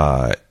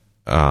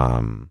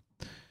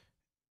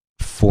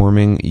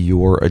forming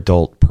your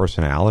adult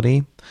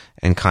personality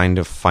and kind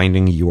of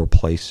finding your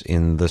place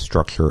in the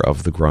structure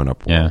of the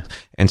grown-up world. Yeah.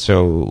 And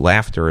so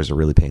laughter is a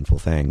really painful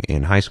thing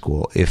in high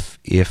school.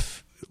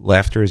 If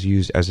laughter is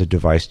used as a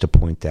device to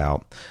point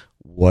out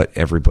what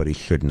everybody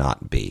should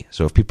not be.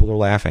 So if people are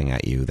laughing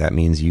at you, that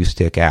means you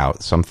stick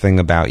out. Something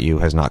about you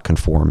has not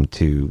conformed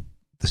to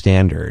the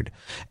standard,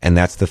 and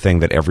that's the thing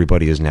that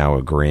everybody is now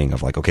agreeing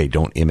of, like, okay,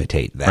 don't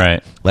imitate that.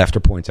 Right. Laughter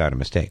points out a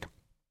mistake,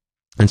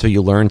 and so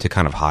you learn to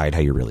kind of hide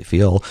how you really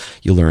feel.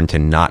 You learn to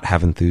not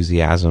have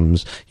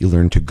enthusiasms. You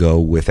learn to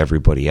go with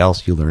everybody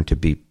else. You learn to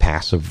be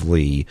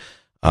passively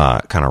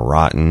kind of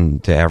rotten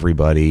to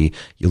everybody.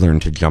 You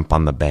learn to jump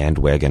on the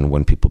bandwagon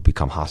when people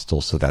become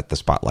hostile so that the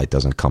spotlight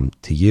doesn't come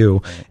to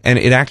you. Right. And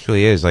it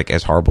actually is, like,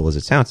 as horrible as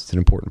it sounds, it's an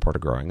important part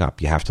of growing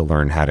up. You have to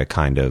learn how to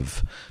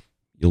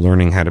you're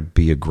learning how to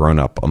be a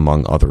grown-up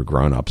among other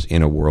grown-ups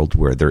in a world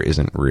where there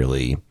isn't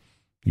really,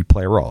 you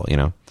play a role,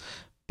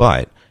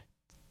 But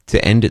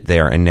to end it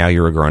there, and now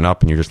you're a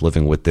grown-up and you're just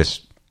living with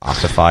this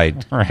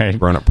ossified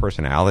grown-up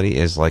personality,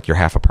 is like you're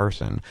half a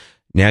person.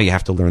 Now you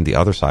have to learn the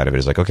other side of it.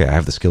 Is like, okay, I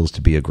have the skills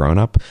to be a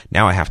grown-up.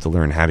 Now I have to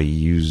learn how to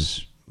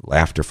use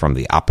laughter from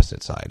the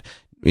opposite side.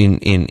 In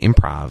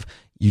improv,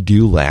 you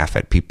do laugh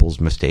at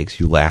people's mistakes.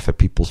 You laugh at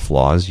people's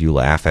flaws. You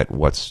laugh at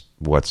what's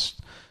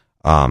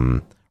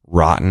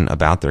rotten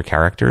about their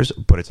characters,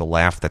 but it's a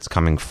laugh that's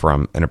coming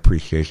from an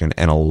appreciation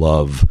and a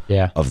love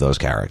of those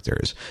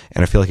characters.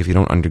 And I feel like if you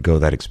don't undergo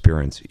that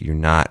experience, you're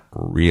not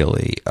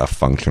really a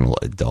functional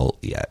adult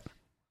yet.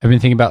 I've been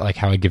thinking about like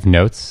how I give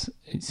notes.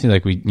 It seems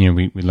like we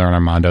learn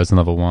Armando's in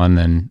level 1,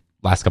 then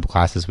last couple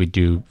classes we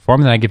do form,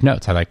 and then I give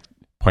notes. I like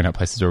point out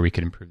places where we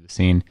could improve the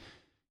scene.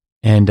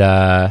 And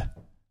I've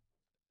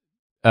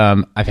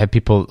had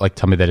people like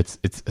tell me that it's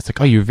like,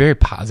 oh, you're very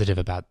positive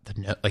about the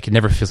note. Like it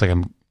never feels like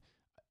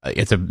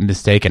it's a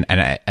mistake, and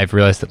I've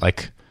realized that,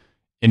 like,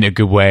 in a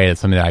good way, it's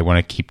something that I want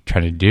to keep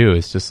trying to do.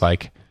 Is just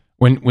like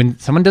when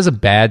someone does a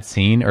bad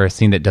scene or a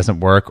scene that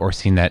doesn't work or a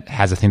scene that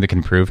has a thing that can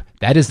improve,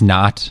 that is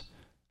not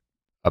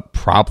a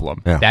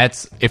problem. Yeah.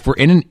 That's, if we're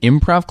in an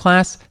improv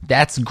class,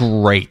 that's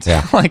great.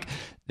 Yeah. Like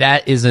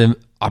that is an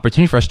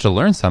opportunity for us to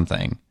learn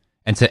something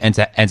and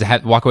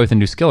to walk away with a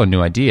new skill, a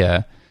new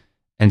idea.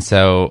 And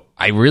so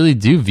I really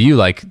do view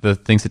like the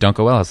things that don't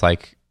go well as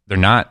like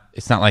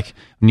it's not like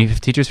when you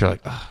have teachers who are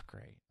like, oh,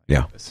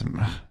 yeah, you're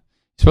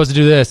supposed to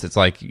do this. It's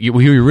like who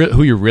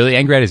you're really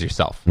angry at is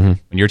yourself. Mm-hmm.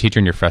 When you're a teacher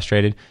and you're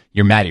frustrated,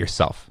 you're mad at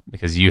yourself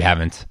because you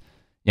haven't,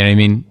 you know what I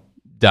mean,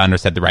 done or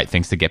said the right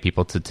things to get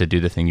people to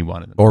do the thing you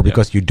wanted them or to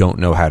because do. You don't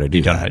know how to do.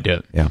 You don't know how to do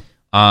it. Yeah.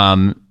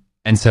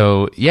 And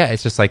so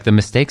it's just like the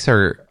mistakes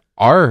are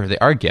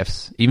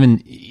gifts.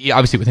 Even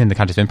obviously within the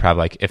context of improv,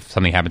 like if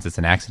something happens, it's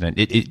an accident.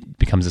 It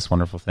becomes this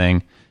wonderful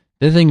thing.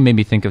 The other thing made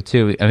me think of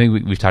too. I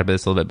think we've talked about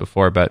this a little bit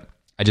before, but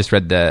I just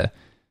read the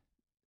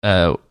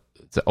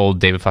it's an old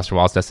David Foster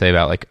Wallace essay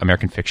about like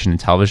American fiction and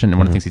television, and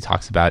one of the things he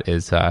talks about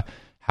is how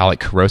like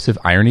corrosive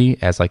irony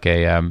as like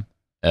an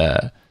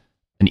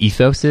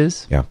ethos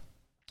is. Yeah.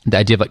 The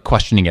idea of like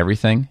questioning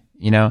everything,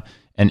 you know,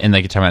 and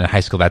like you're talking about in high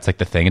school, that's like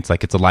the thing. It's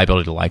like it's a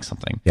liability to like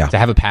something. Yeah. To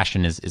have a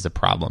passion is a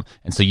problem,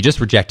 and so you just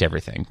reject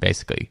everything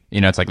basically. You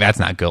know, it's like that's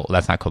not cool.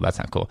 That's not cool. That's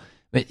not cool.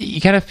 But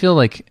you kind of feel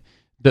like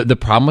the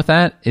problem with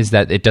that is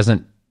that it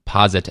doesn't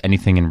posit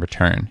anything in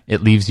return.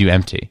 It leaves you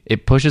empty.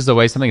 It pushes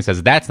away something and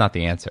says that's not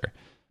the answer.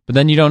 But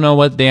then you don't know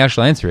what the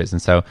actual answer is,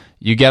 and so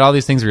you get all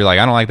these things where you're like,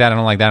 I don't like that, I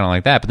don't like that, I don't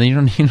like that. But then you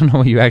don't know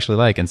what you actually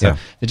like, and so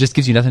it just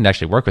gives you nothing to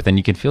actually work with. And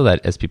you can feel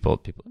that as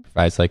people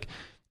improvise, like,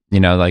 you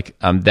know, like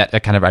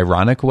that kind of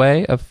ironic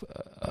way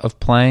of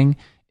playing.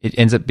 It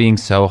ends up being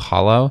so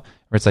hollow,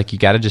 where it's like you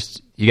got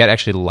to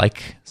actually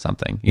like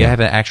something. You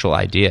have an actual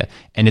idea,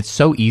 and it's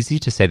so easy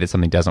to say that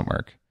something doesn't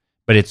work,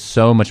 but it's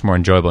so much more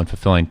enjoyable and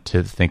fulfilling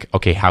to think,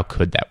 okay, how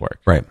could that work?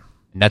 Right.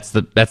 And that's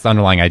the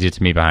underlying idea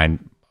to me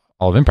behind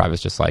all of improv.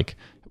 Is just like,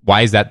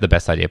 why is that the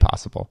best idea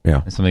possible?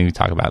 Yeah. It's something we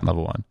talk about in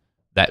level 1.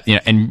 That, you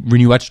know, and when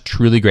you watch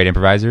truly great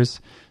improvisers,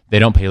 they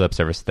don't pay lip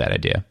service to that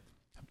idea.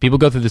 People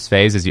go through this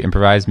phase as you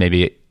improvise,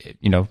 maybe,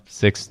 you know,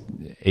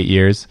 6-8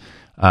 years,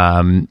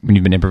 when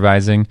you've been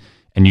improvising,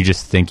 and you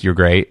just think you're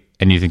great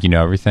and you think you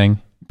know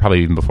everything.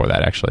 Probably even before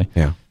that, actually.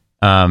 Yeah.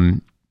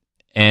 And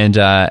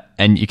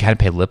you kind of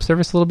pay lip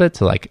service a little bit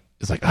to like,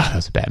 it's like, oh, that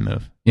was a bad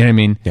move. You know what I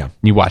mean? Yeah. And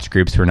you watch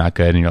groups who are not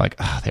good, and you're like,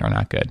 oh, they are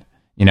not good.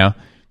 You know.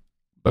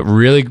 But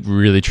really,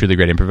 really, truly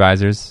great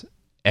improvisers,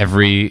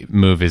 every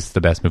move is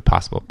the best move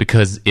possible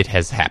because it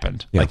has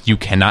happened. Yeah. Like, you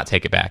cannot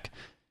take it back.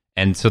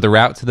 And so the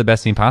route to the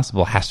best scene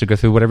possible has to go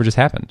through whatever just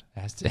happened.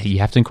 You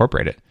have to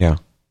incorporate it. Yeah.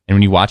 And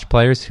when you watch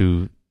players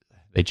who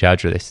they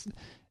judge or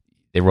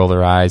they roll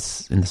their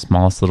eyes in the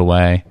smallest little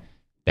way,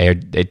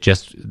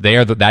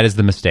 that is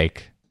the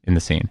mistake in the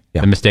scene.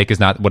 Yeah. The mistake is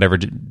not whatever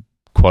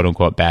quote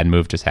unquote bad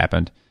move just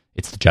happened.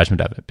 It's the judgment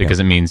of it,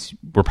 because it means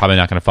we're probably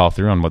not going to follow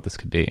through on what this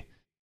could be.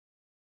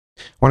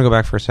 I want to go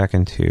back for a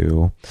second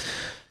to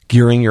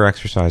gearing your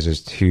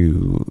exercises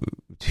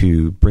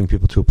to bring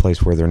people to a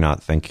place where they're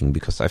not thinking,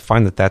 because I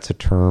find that that's a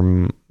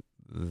term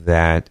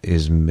that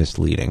is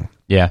misleading.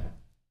 Yeah.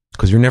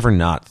 Because you're never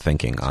not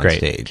thinking on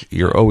stage.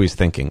 You're always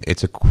thinking.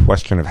 It's a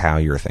question of how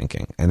you're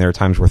thinking. And there are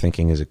times where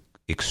thinking is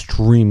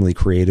extremely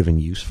creative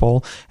and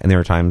useful, and there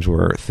are times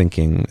where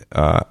thinking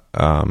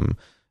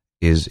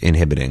is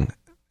inhibiting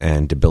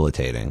and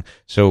debilitating.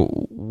 So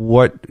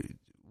what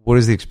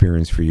is the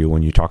experience for you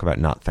when you talk about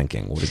not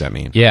thinking? What does that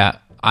mean? Yeah.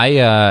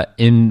 I,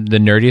 in the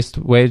nerdiest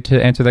way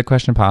to answer that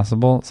question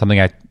possible, something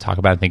I talk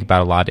about and think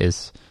about a lot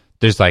is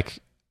there's like,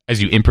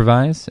 as you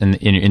improvise in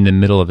the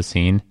middle of a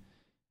scene,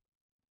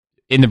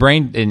 in the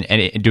brain,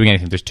 in doing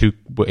anything, there's 2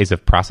 ways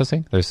of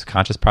processing. There's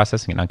conscious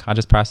processing and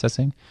unconscious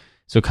processing.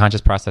 So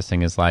conscious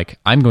processing is like,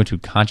 I'm going to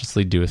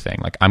consciously do a thing.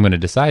 Like, I'm going to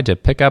decide to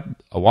pick up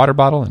a water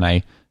bottle, and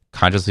I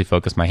consciously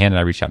focus my hand and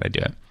I reach out and I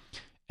do it.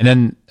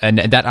 And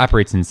that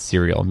operates in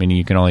serial, meaning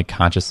you can only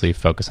consciously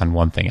focus on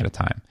one thing at a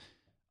time.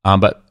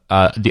 But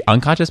the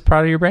unconscious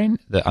part of your brain,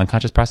 the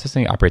unconscious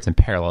processing, operates in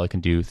parallel. It can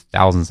do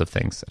thousands of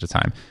things at a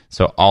time.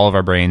 So all of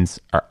our brains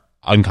are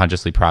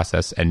unconsciously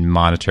process and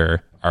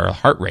monitor our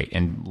heart rate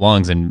and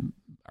lungs and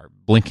our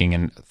blinking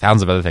and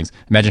thousands of other things.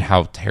 Imagine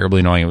how terribly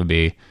annoying it would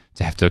be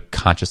to have to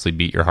consciously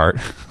beat your heart.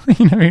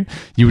 You know what I mean?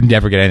 You would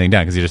never get anything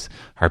done because you just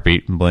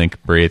heartbeat,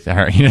 blink, breathe.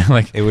 You know,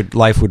 like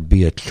life would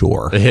be a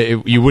chore. There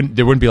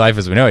wouldn't be life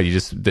as we know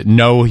it.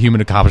 No human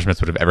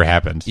accomplishments would have ever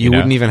happened. You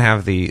wouldn't even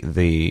have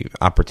the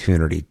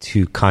opportunity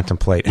to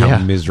contemplate how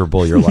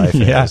miserable your life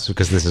is,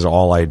 because this is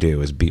all I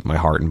do is beat my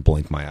heart and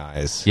blink my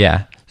eyes.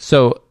 Yeah.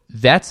 So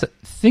that's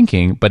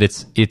thinking, but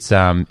it's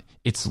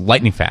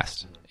lightning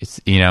fast.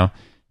 It's, you know,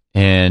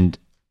 and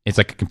it's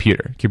like a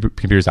computer.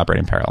 Computers operate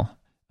in parallel.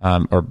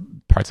 Or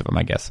parts of them,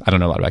 I guess. I don't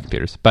know a lot about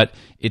computers, but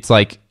it's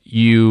like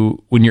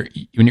when you're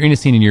in a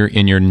scene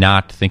and you're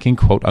not thinking,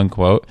 quote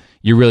unquote,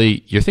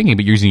 you're thinking,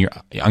 but you're using your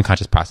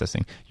unconscious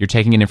processing. You're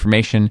taking in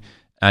information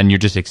and you're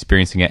just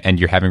experiencing it, and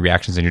you're having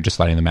reactions and you're just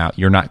letting them out.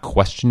 You're not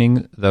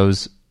questioning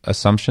those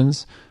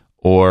assumptions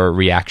or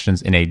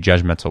reactions in a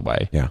judgmental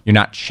way. Yeah. You're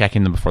not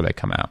checking them before they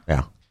come out.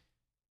 Yeah.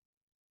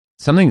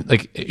 Something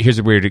like, here's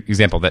a weird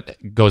example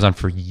that goes on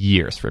for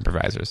years for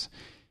improvisers.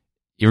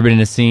 You ever been in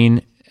a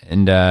scene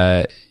and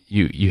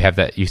you have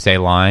that, you say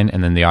a line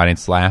and then the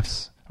audience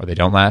laughs or they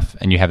don't laugh,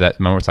 and you have that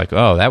moment where it's like,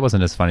 oh, that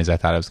wasn't as funny as I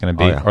thought it was going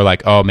to be. Or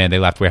like, oh man, they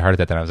laughed way harder at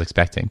that than I was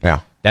expecting.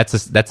 Yeah. That's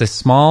a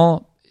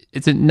small,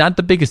 not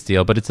the biggest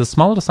deal, but it's a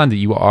small little sign that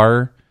you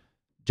are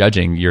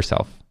judging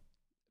yourself,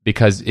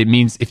 because it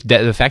means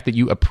the fact that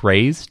you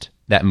appraised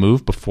that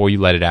move before you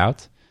let it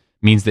out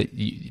means that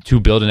to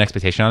build an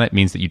expectation on it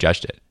means that you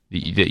judged it.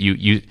 That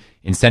you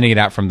in sending it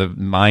out from the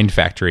mind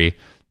factory,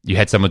 you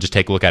had someone just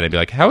take a look at it and be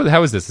like, how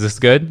is this? Is this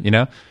good? You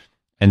know?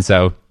 And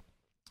so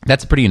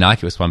that's a pretty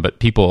innocuous one, but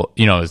people,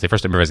 you know, as they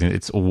first improvising,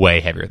 it's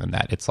way heavier than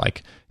that. It's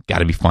like,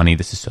 gotta be funny.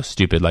 This is so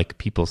stupid. Like,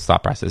 people's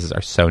thought processes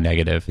are so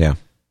negative. Yeah.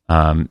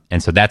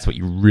 And so that's what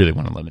you really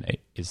want to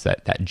eliminate, is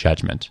that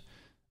judgment.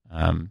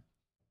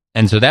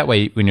 And so that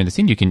way, when you're in the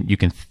scene, you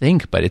can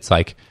think, but it's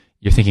like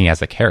you're thinking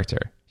as a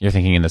character. You're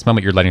thinking in this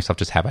moment. You're letting yourself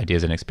just have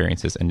ideas and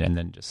experiences, and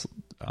then just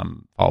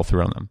follow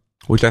through on them.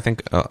 Which I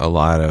think a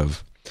lot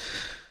of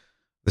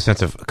the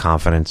sense of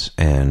confidence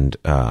and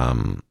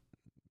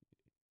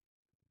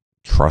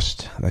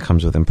trust that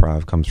comes with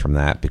improv comes from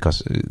that,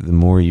 because the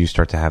more you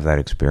start to have that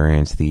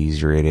experience, the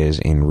easier it is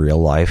in real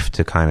life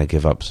to kind of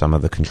give up some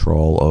of the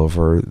control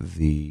over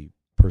the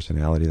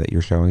personality that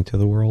you're showing to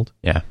the world.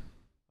 Yeah.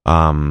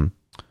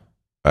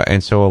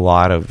 And so a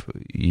lot of,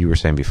 you were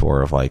saying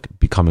before, of like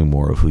becoming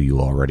more of who you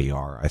already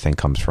are, I think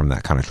comes from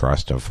that kind of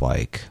trust of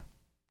like,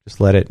 just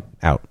let it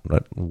out.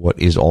 Let what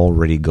is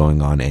already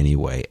going on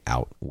anyway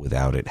out,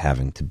 without it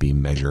having to be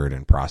measured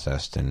and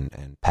processed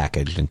and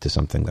packaged into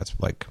something that's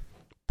like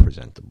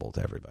presentable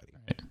to everybody,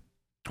 right,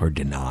 or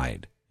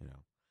denied.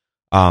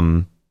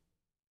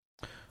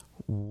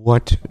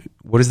 What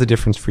is the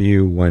difference for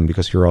you when,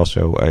 because you're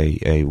also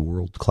a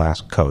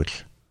world-class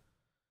coach?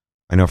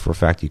 I know for a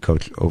fact you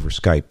coach over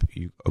Skype.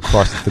 You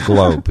across the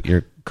globe.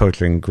 You're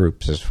coaching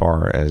groups as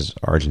far as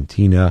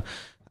Argentina,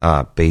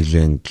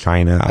 Beijing,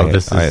 China.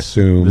 I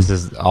assume this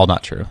is all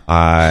not true.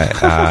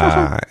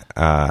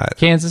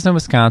 Kansas and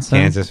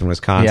Wisconsin.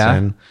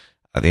 Yeah.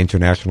 The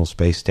International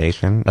Space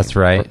Station. That's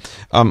right.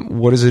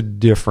 What is the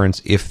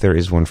difference, if there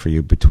is one for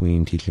you,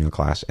 between teaching a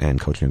class and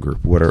coaching a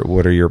group?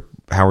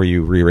 How are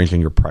you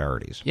rearranging your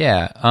priorities?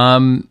 Yeah.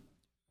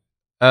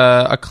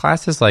 A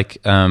class is like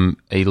a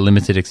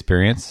limited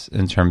experience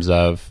in terms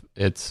of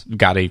it's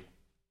got a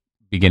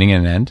beginning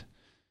and an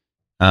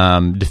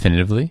end,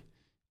 definitively,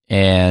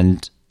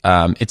 and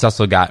it's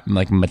also got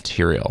like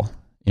material.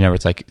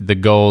 It's like the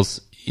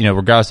goals.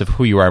 Regardless of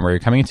who you are and where you're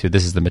coming into,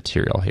 this is the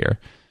material here.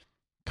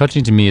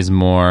 Coaching to me is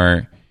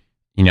more,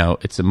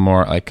 it's a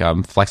more like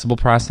flexible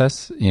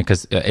process,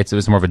 because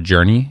it's more of a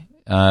journey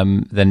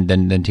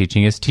than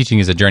teaching is. Teaching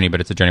is a journey,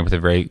 but it's a journey with a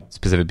very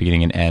specific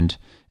beginning and end,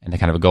 and a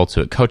kind of a goal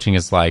to it. Coaching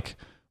is like,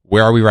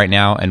 where are we right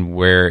now, and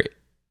where,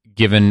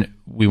 given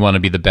we want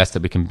to be the best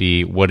that we can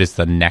be, what is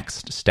the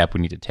next step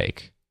we need to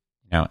take?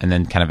 And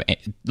then kind of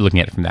looking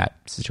at it from that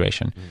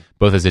situation,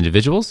 both as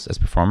individuals, as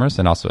performers,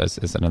 and also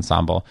as an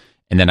ensemble.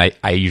 And then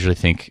I usually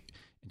think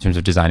in terms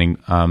of designing,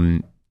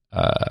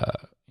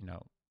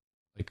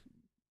 like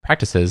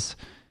practices,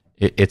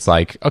 it's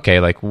like,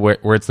 okay, like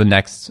where's the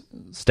next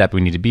step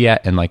we need to be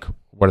at, and like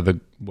what are the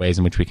ways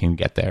in which we can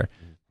get there,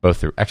 both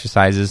through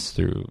exercises,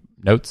 through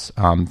notes,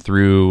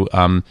 through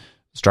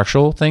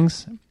structural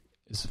things.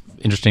 It's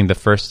interesting. The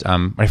first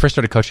when I first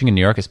started coaching in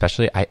New York,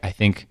 especially, I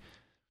think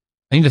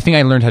the thing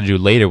I learned how to do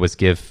later was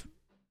give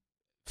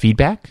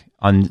feedback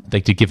on,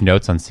 like, to give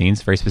notes on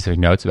scenes, very specific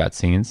notes about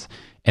scenes,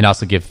 and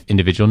also give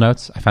individual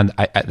notes. I found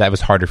that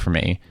was harder for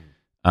me.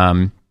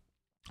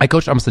 I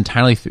coached almost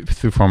entirely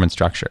through form and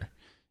structure,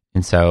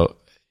 and so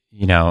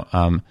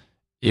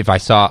if I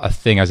saw a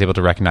thing, I was able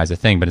to recognize a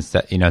thing. But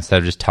instead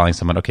of just telling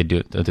someone, okay,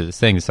 do this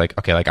thing, it's like,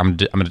 okay, like I'm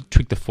going to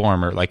tweak the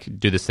form, or like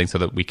do this thing so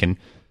that we can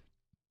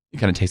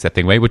kind of takes that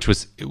thing away, which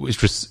was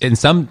in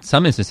some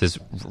instances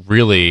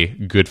really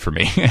good for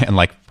me, and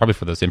like probably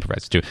for those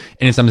improvisers too.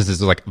 And in some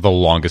instances, like the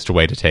longest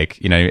way to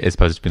take, as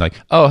opposed to being like,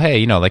 oh,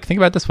 hey, like think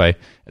about it this way.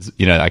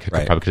 I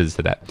probably could have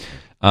said that.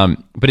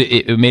 But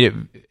it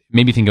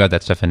made me think about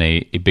that stuff in a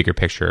bigger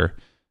picture,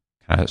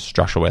 kind of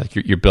structural way. Like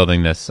you're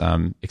building this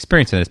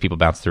experience, and as people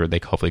bounce through it,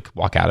 they hopefully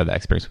walk out of that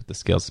experience with the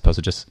skills, as opposed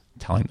to just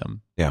telling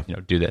them,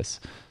 do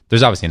this.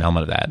 There's obviously an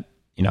element of that.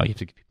 You have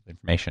to give people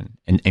information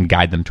and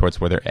guide them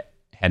towards where they're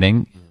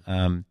heading.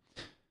 And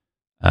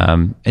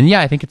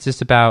yeah, I think it's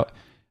just about,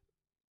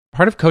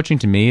 part of coaching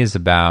to me is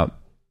about,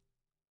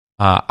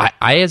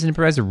 I as an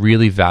improviser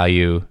really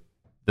value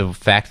the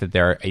fact that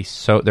there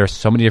are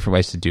so many different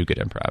ways to do good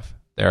improv.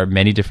 There are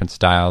many different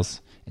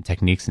styles and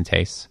techniques and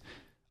tastes.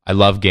 I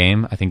love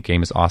game. I think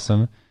game is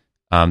awesome.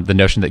 The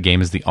notion that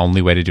game is the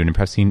only way to do an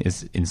improv scene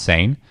is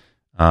insane.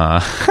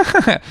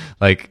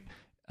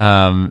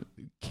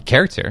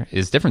 Character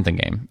is different than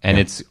game, and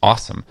it's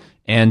awesome.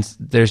 And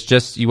there's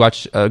just, you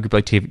watch a group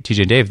like TJ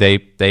and Dave,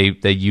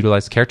 they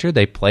utilize character,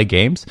 they play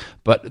games,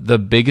 but the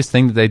biggest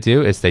thing that they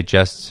do is they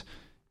just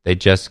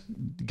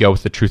go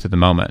with the truth of the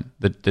moment,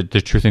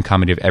 the truth and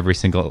comedy of every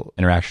single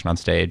interaction on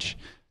stage.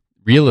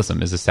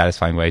 Realism is a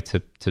satisfying way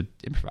to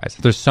improvise.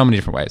 There's so many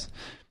different ways.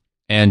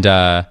 And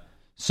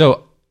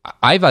so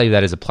I value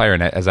that as a player,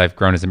 and as I've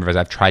grown as an improviser,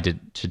 I've tried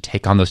to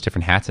take on those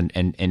different hats, and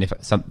if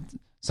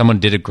someone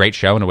did a great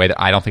show in a way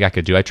that I don't think I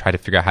could do, I try to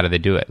figure out how do they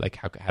do it, like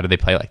how do they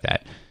play like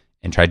that,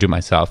 and try to do it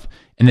myself.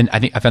 And then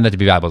I found that to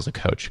be valuable as a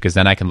coach, because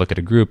then I can look at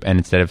a group, and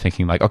instead of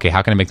thinking like, okay,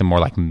 how can I make them more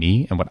like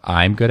me and what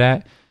I'm good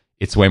at,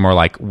 it's way more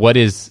like, what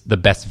is the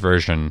best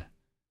version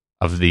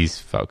of these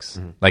folks?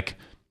 Mm-hmm. Like,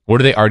 what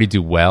do they already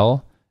do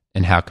well,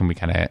 and how can we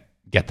kind of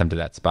get them to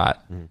that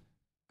spot? Mm-hmm.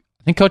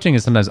 I think coaching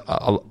is sometimes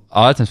a lot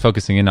of times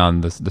focusing in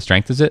on the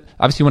strength of it.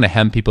 Obviously, you want to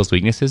hem people's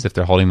weaknesses if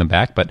they're holding them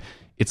back, but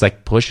it's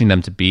like pushing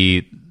them to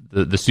be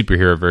the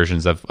superhero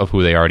versions of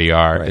who they already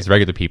are, right, as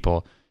regular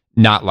people.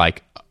 Not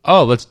like,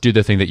 oh, let's do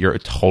the thing that you're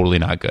totally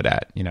not good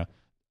at.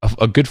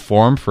 a good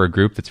form for a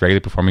group that's regularly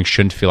performing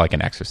shouldn't feel like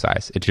an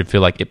exercise. It should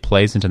feel like it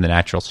plays into the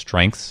natural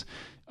strengths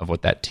of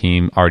what that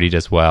team already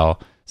does well,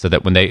 so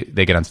that when they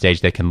get on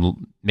stage, they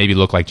can maybe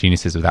look like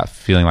geniuses without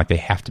feeling like they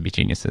have to be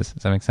geniuses.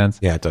 Does that make sense?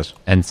 Yeah, it does.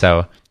 And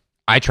so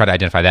I try to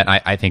identify that.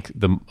 And I think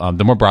the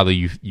more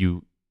broadly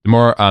the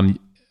more of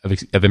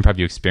improv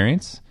you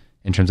experience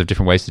in terms of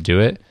different ways to do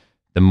it,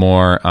 the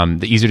more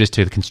the easier it is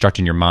to construct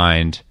in your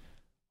mind,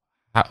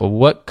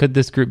 what could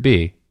this group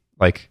be?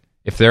 Like,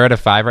 if they're at a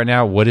 5 right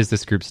now, what is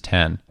this group's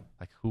 10?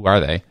 Like, who are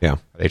they? Yeah.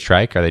 Are they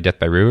Trike? Are they Death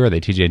by Rue? Are they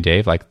TJ and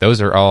Dave? Like,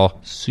 those are all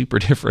super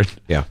different.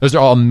 Yeah. Those are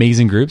all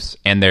amazing groups,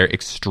 and they're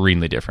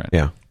extremely different.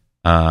 Yeah.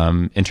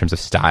 In terms of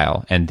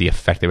style and the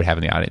effect they would have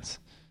in the audience.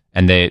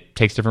 And it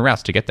takes different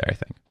routes to get there, I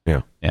think.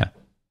 Yeah.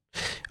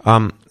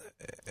 Yeah.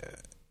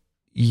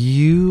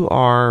 You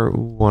are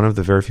one of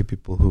the very few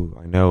people who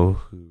I know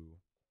who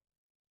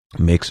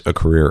makes a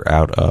career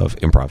out of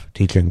improv,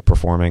 teaching,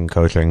 performing,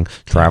 coaching,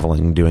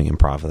 traveling, doing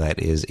improv. That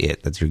is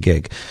it. That's your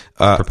gig.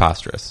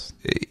 Preposterous.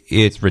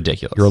 It's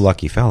ridiculous. You're a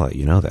lucky fella.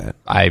 You know that.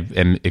 I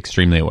am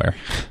extremely aware.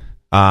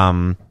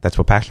 That's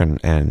what passion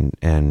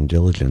and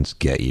diligence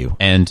get you.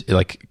 And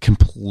like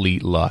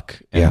complete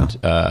luck.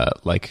 And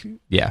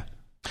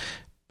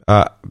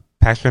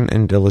passion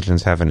and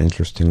diligence have an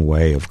interesting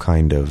way of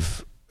kind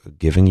of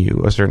giving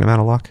you a certain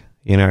amount of luck.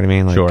 You know what I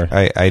mean? Like, sure.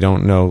 I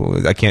don't know.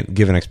 I can't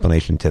give an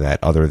explanation to that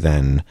other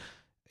than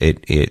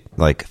it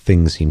like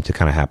things seem to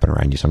kind of happen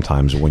around you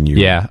sometimes when you,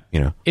 you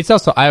know. It's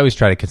also, I always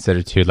try to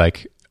consider too,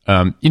 like,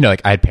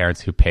 like I had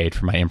parents who paid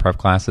for my improv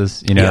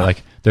classes,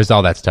 like there's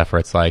all that stuff where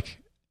it's like,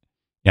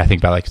 I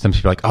think about like some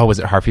people are like, oh, was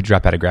it hard for you to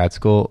drop out of grad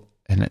school?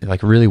 And it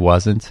like really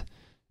wasn't.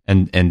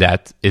 And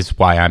that is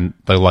why I'm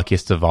the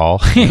luckiest of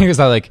all, because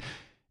I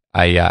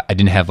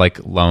didn't have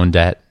like loan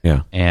debt.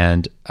 Yeah.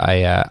 And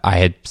I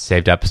had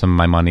saved up some of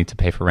my money to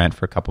pay for rent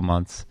for a couple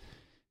months.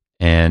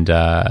 And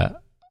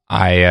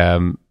I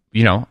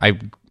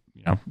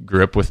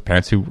grew up with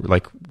parents who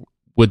like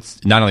would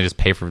not only just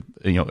pay for,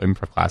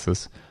 improv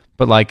classes,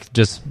 but like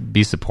just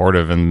be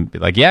supportive and be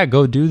like, yeah,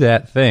 go do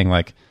that thing.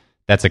 Like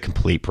that's a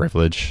complete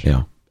privilege.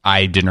 Yeah.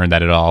 I didn't earn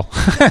that at all.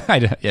 I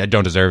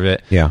don't deserve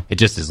it. Yeah. It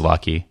just is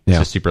lucky. It's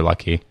just super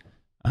lucky.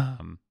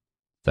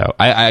 So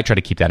I try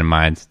to keep that in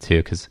mind too,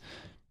 because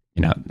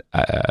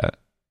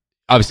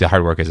obviously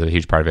hard work is a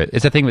huge part of it.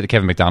 It's a thing with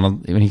Kevin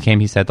McDonald. When he came,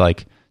 he said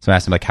like, someone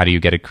asked him like, how do you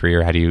get a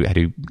career? How do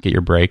you get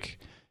your break?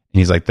 And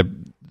he's like,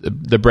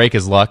 the break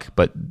is luck,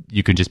 but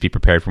you can just be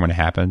prepared for when it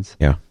happens.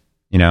 Yeah.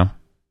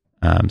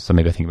 So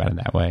maybe I think about it in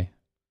that way.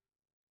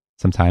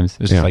 Sometimes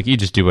it's just like you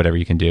just do whatever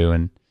you can do,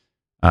 and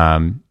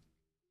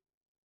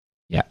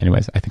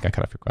anyways, I think I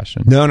cut off your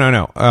question. No.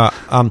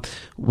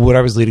 What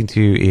I was leading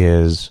to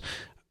is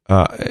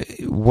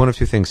one of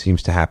two things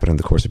seems to happen in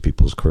the course of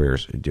people's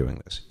careers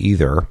doing this.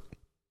 Either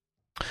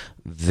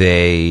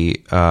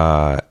they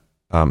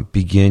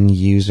begin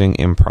using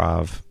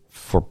improv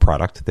for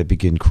product. They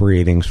begin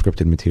creating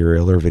scripted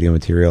material or video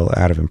material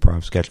out of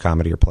improv, sketch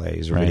comedy or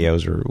plays or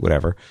videos or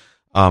whatever.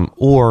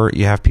 Or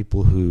you have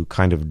people who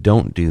kind of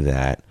don't do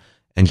that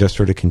and just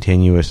sort of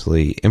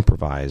continuously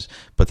improvise,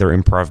 but their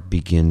improv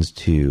begins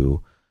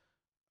to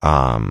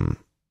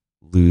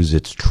lose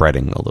its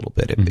treading a little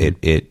bit.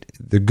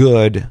 They're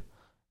good,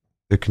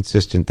 they're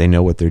consistent, they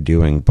know what they're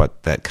doing,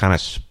 but that kind of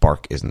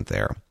spark isn't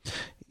there.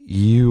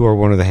 You are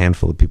one of the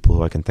handful of people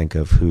who I can think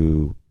of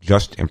who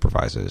just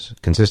improvises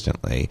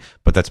consistently,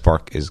 but that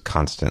spark is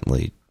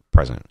constantly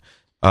present.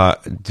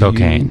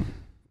 Cocaine.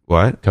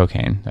 What?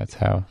 Cocaine. That's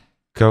how.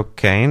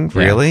 Cocaine?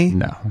 Really?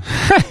 No.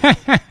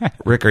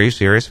 Rick, are you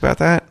serious about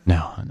that?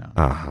 No.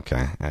 Oh,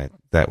 okay.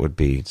 That would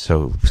be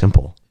so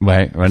simple.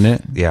 Right,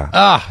 wouldn't it?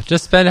 Yeah.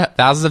 Just spend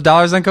thousands of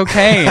dollars on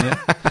cocaine.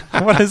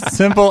 What a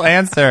simple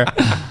answer.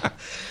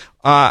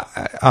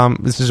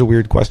 This is a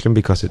weird question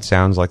because it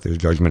sounds like there's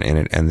judgment in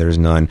it, and there's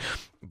none.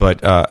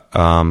 But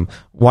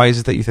why is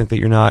it that you think that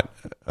you're not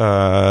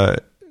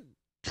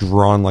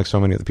drawn like so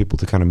many other people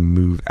to kind of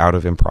move out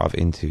of improv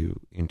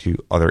into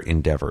other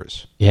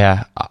endeavors?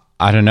 Yeah,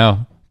 I don't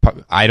know.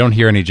 I don't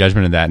hear any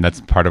judgment in that, and that's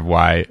part of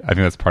why I think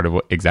that's part of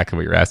exactly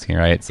what you're asking,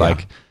 right? It's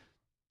like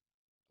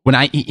when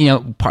I,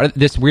 part of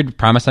this weird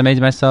promise I made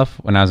to myself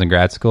when I was in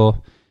grad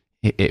school,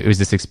 it was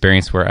this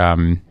experience where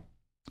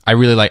I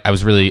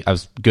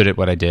was good at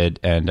what I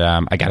did, and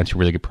I got into a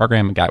really good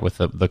program. I got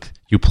with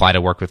you apply to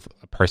work with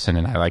a person,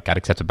 and I got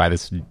accepted by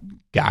this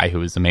guy who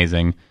was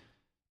amazing.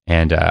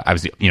 And I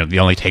was the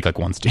only take like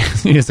one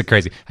student. It's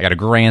crazy. I got a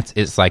grant.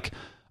 It's like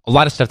a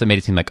lot of stuff that made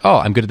it seem like, oh,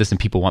 I'm good at this and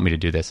people want me to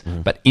do this.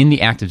 But in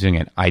the act of doing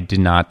it, I did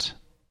not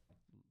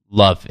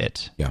love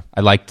it. Yeah.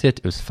 I liked it.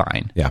 It was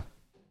fine. Yeah.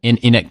 In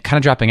it kind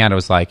of dropping out, I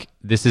was like,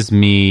 this is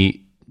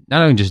me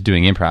not only just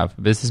doing improv,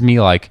 but this is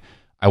me like,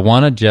 I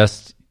want to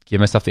just give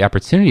myself the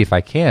opportunity, if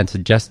I can, to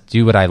just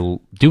do what I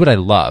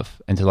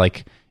love, and to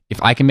like,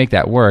 if I can make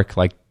that work,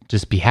 like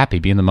just be happy,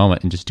 be in the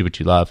moment, and just do what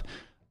you love.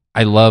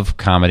 I love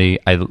comedy.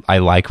 I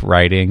like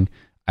writing.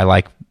 I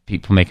like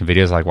people making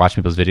videos. I like watching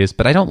people's videos,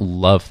 but I don't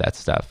love that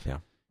stuff. Yeah.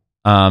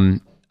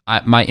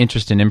 My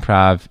interest in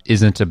improv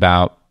isn't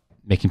about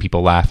making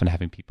people laugh and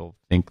having people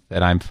think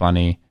that I'm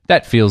funny.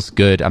 That feels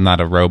good. I'm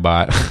not a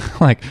robot.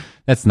 Like,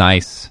 that's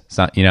nice.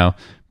 So,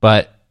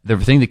 but the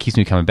thing that keeps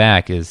me coming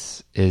back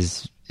is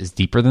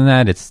deeper than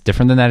that. It's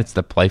different than that. It's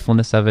the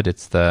playfulness of it.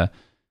 It's the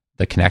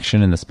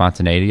connection and the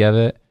spontaneity of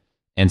it.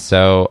 And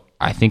so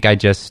I think I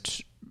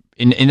just,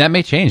 and that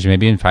may change.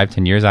 Maybe in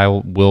 5-10 years, I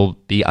will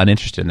be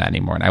uninterested in that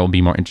anymore, and I will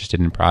be more interested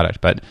in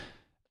product. But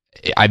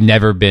I've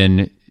never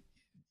been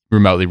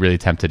remotely really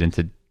tempted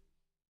into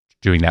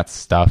doing that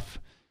stuff.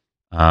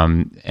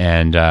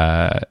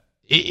 That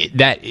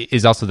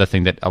is also the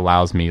thing that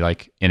allows me,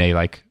 like, in a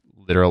like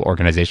literal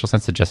organizational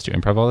sense, to just do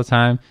improv all the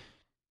time.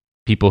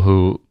 People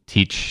who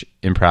teach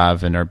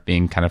improv and are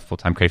being kind of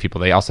full-time creative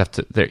people, they also have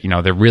to,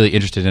 they're really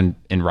interested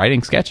in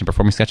writing sketch and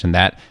performing sketch, and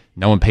that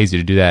no one pays you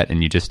to do that,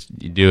 and you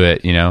do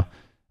it,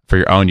 for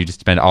your own. You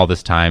just spend all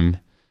this time.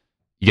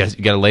 You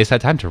got to lay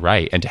aside time to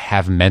write and to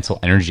have mental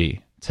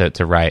energy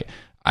to write.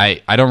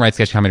 I don't write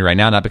sketch comedy right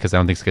now, not because I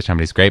don't think sketch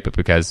comedy is great, but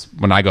because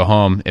when I go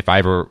home, if I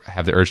ever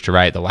have the urge to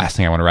write, the last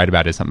thing I want to write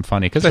about is something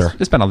funny, because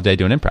I spend all the day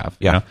doing improv.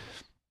 Yeah.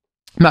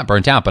 I'm not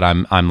burnt out, but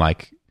I'm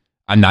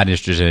not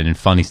interested in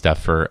funny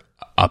stuff for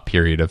a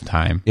period of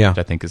time, which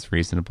I think is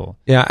reasonable.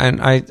 Yeah,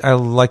 and I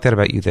like that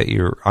about you, that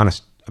you're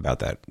honest about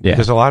that. Yeah.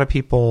 Because a lot of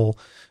people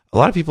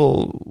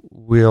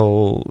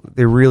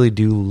they really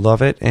do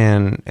love it,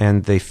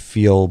 and they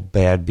feel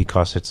bad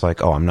because it's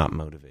like, oh, I'm not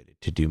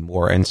motivated to do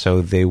more, and so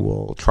they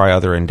will try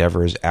other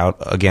endeavors out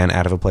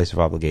of a place of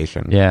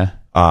obligation. Yeah.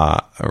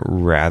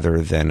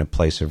 Rather than a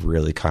place of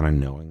really kind of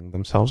knowing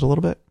themselves a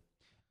little bit.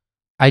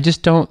 I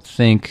just don't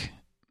think.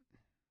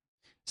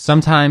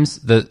 Sometimes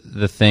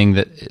the thing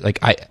that, like,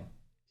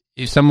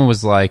 if someone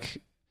was like,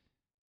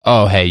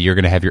 oh, hey, you're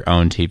going to have your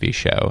own TV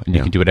show and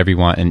you can do whatever you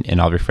want, and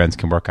all of your friends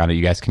can work on it.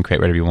 You guys can create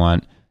whatever you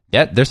want.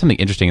 Yeah, there's something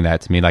interesting in that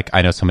to me. Like,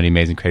 I know so many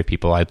amazing creative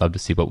people. I'd love to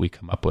see what we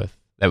come up with.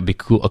 That would be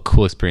a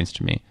cool experience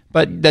to me.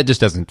 But that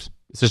just it's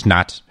just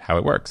not how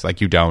it works.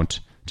 Like, you don't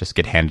just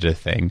get handed a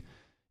thing.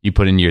 You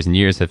put in years and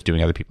years of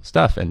doing other people's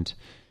stuff. And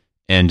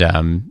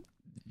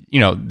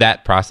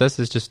that process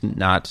is just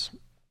not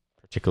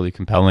particularly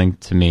compelling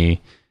to me.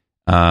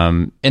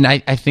 And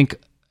I think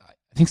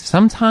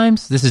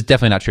sometimes, this is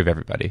definitely not true of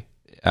everybody,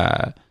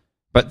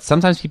 but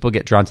sometimes people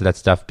get drawn to that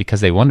stuff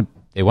because they want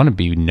to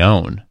be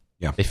known.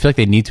 Yeah, they feel like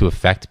they need to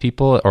affect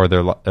people, or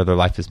their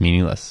life is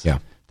meaningless. Yeah,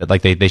 that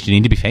like they should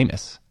need to be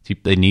famous.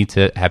 They need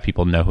to have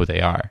people know who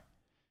they are,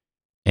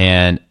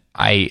 and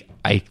I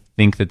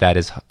think that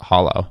is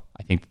hollow.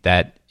 I think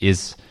that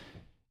it's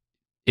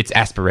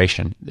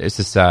aspiration. It's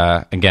this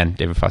again,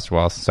 David Foster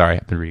Wallace. Sorry,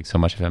 I've been reading so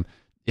much of him.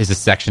 Is a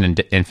section in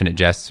Infinite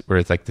Jest where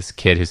it's like this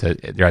kid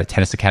they're at a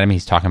tennis academy.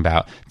 He's talking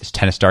about this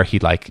tennis star he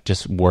like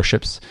just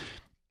worships,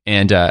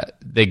 and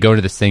they go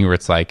to this thing where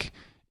it's like,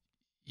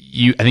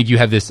 I think you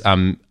have this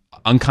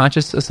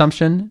unconscious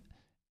assumption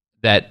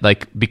that,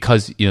 like,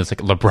 because it's like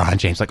LeBron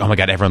James, like, oh my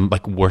god, everyone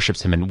like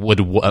worships him and would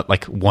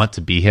like want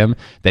to be him,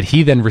 that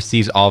he then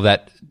receives all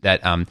that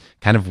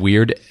kind of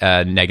weird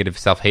negative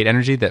self-hate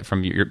energy that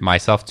from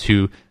myself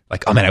to,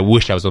 like, oh man, I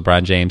wish I was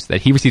LeBron James,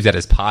 that he receives that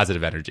as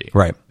positive energy.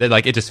 Right. That,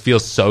 like, it just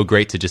feels so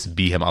great to just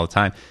be him all the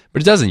time.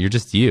 But it doesn't. You're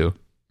just you.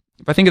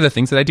 If I think of the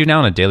things that I do now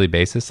on a daily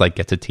basis, like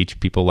get to teach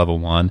people level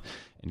 1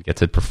 and get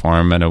to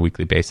perform on a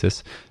weekly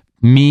basis,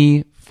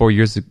 me 4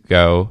 years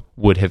ago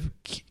would have,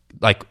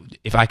 like,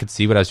 if I could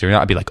see what I was doing,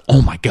 I'd be like,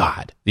 oh my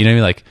God. You know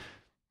what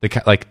I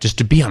mean? Like just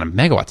to be on a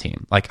Megawatt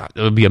team, like, it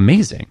would be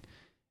amazing.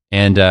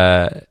 And,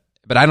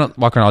 but I don't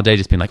walk around all day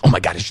just being like, oh my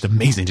God, it's just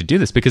amazing to do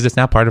this, because it's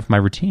now part of my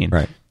routine.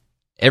 Right.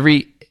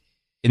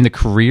 In the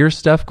career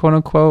stuff, quote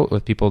unquote,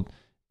 with people,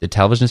 the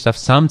television stuff,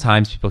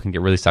 sometimes people can get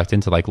really sucked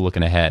into like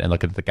looking ahead and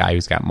looking at the guy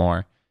who's got more,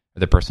 or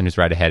the person who's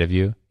right ahead of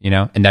you,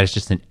 and that is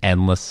just an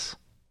endless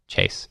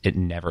chase. It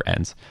never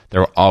ends. There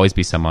will always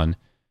be someone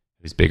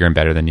who's bigger and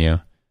better than you,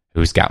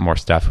 who's got more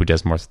stuff, who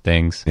does more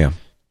things. Yeah.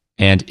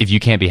 And if you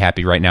can't be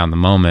happy right now in the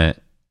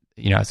moment,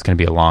 it's going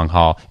to be a long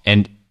haul.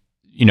 And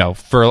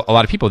for a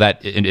lot of people,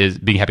 that is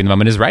being happy in the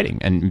moment is writing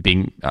and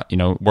being,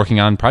 working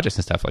on projects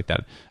and stuff like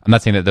that. I'm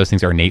not saying that those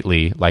things are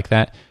innately like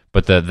that,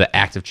 but the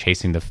act of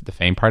chasing the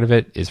fame part of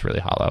it is really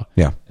hollow.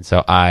 Yeah. And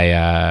so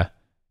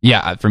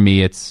for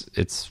me, it's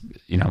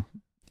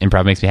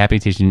improv makes me happy.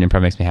 Teaching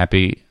improv makes me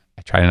happy.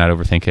 I try to not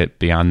overthink it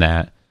beyond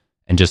that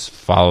and just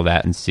follow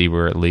that and see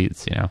where it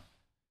leads, and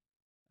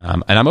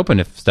I'm open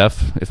if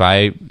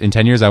in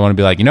 10 years, I want to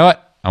be like, you know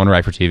what? I want to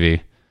write for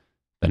TV.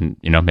 Then,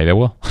 maybe I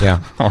will.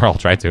 Yeah. Or I'll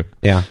try to.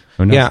 Yeah.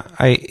 Who knows?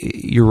 Yeah.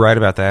 You're right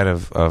about that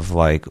of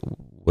like,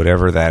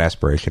 whatever that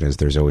aspiration is,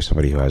 there's always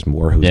somebody who has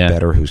more, who's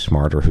better, who's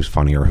smarter, who's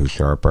funnier, who's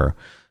sharper.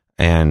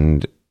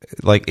 And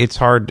like, it's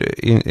hard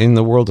in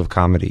the world of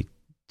comedy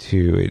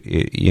too.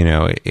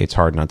 It's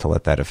hard not to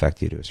let that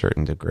affect you to a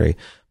certain degree.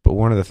 But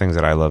one of the things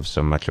that I love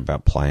so much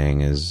about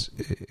playing is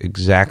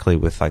exactly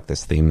with like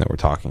this theme that we're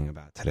talking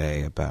about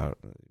today, about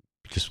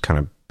just kind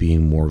of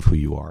being more of who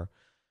you are.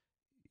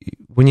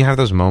 When you have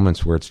those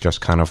moments where it's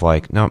just kind of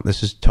like, no,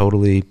 this is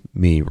totally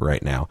me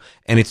right now.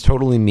 And it's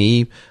totally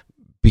me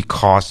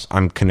because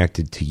I'm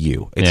connected to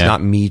you. It's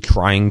not me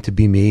trying to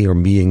be me or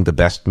being the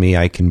best me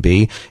I can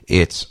be.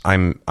 It's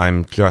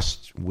I'm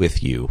just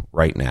with you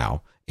right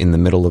now in the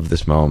middle of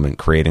this moment,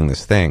 creating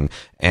this thing,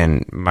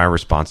 and my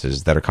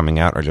responses that are coming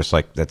out are just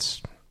like,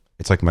 it's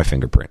like my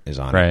fingerprint is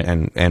on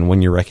it. And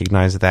when you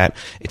recognize that,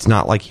 it's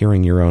not like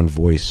hearing your own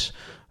voice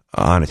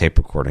on a tape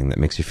recording that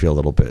makes you feel a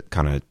little bit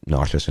kind of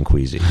nauseous and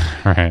queasy.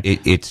 Right.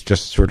 It's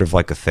just sort of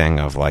like a thing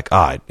of like,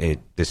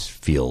 this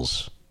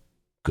feels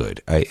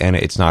good. And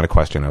it's not a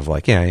question of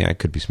like, I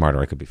could be smarter,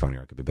 I could be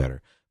funnier, I could be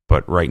better.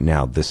 But right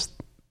now, this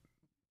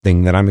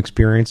thing that I'm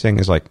experiencing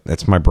is like,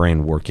 that's my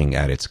brain working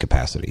at its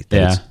capacity.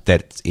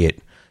 That's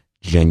it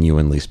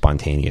genuinely,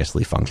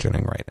 spontaneously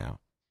functioning right now.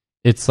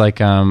 It's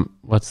like,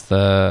 it's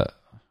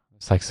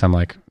like some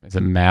like, is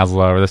it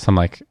Maslow or there's some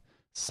like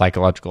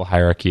psychological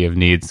hierarchy of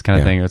needs kind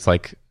of thing. It's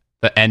like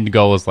the end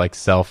goal is like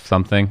self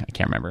something. I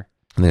can't remember.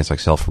 And then it's like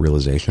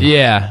self-realization.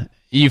 Yeah.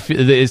 You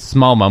feel there's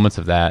small moments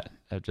of that,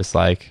 of just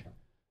like,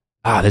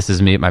 this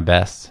is me at my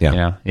best. Yeah. You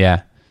know?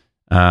 Yeah.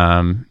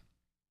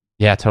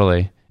 Yeah,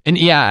 totally. And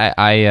yeah,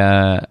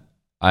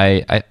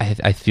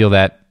 I feel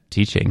that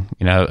teaching,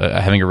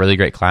 having a really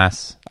great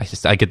class.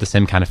 I get the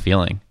same kind of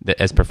feeling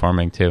as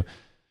performing too.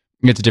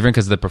 It's different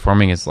because the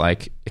performing is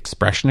like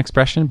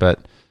expression,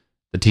 but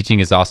the teaching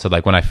is also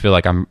like when I feel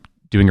like I'm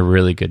doing a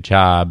really good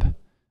job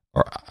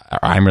or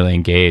I'm really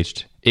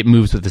engaged, it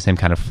moves with the same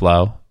kind of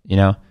flow,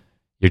 You're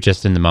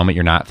just in the moment.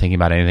 You're not thinking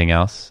about anything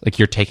else. Like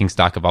you're taking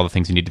stock of all the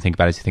things you need to think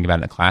about as you think about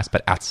it in the class,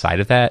 but outside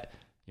of that,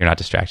 you're not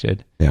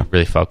distracted. Yeah.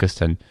 Really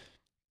focused and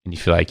you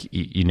feel like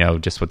you know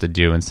just what to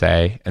do and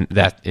say. And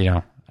that,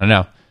 I don't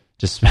know,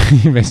 just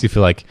makes you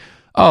feel like,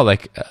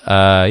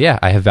 I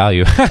have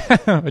value,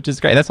 which is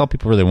great. That's all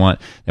people really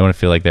want. They want to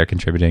feel like they're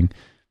contributing.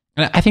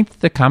 And I think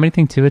the comedy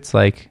thing too, it's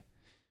like,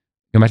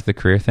 going back to the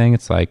career thing,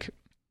 it's like,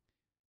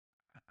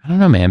 I don't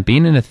know, man,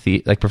 being in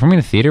performing in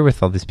a theater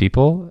with all these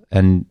people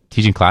and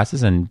teaching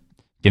classes and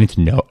getting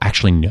to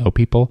actually know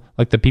people,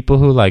 like the people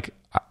who like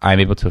I'm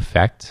able to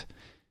affect,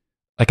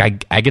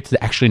 like I get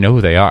to actually know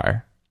who they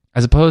are,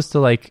 as opposed to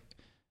like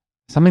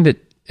something that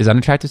is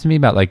unattractive to me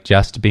about like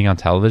just being on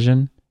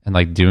television and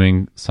like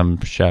doing some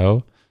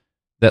show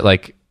that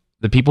like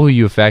the people who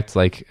you affect,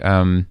 like,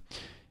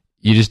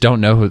 you just don't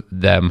know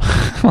them.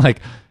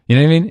 Like, you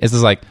know what I mean? It's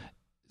just like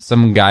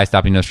some guy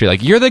stopping you on the street,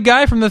 like, you're the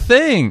guy from The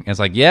Thing. And it's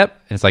like, yep.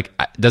 And it's like,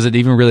 does it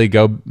even really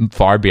go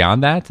far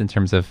beyond that in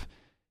terms of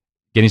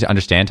getting to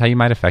understand how you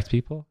might affect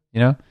people?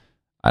 I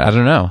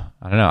don't know.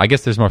 I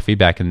guess there's more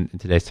feedback in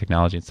today's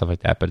technology and stuff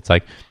like that. But it's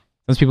like,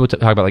 most people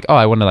talk about like,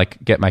 I want to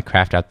like get my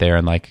craft out there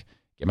and like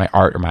get my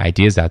art or my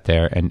ideas out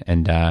there.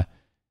 And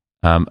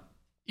I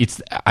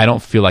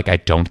don't feel like I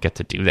don't get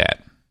to do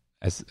that.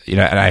 As and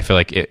I feel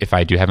like if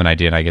I do have an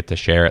idea and I get to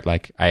share it,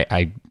 like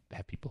I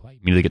have people I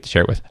immediately get to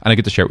share it with. I don't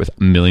get to share it with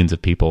millions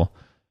of people,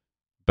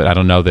 but I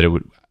don't know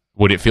that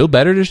would it feel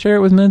better to share it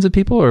with millions of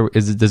people, or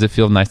does it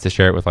feel nice to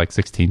share it with like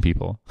 16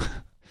 people?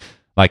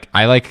 Like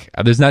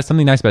there's not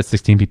something nice about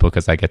 16 people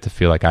because I get to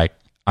feel like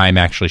I'm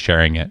actually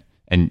sharing it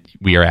and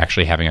we are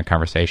actually having a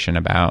conversation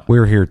about.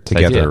 We're here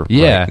together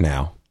right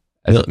now.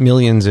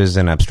 Millions is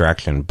an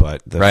abstraction,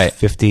 but the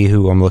 50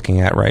 who I'm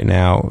looking at right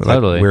now,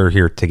 totally. We're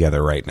here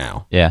together right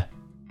now. Yeah.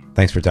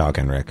 Thanks for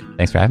talking, Rick.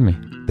 Thanks for having me.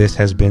 This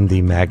has been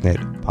the Magnet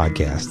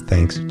Podcast.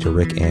 Thanks to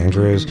Rick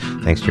Andrews.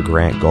 Thanks to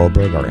Grant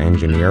Goldberg, our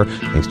engineer.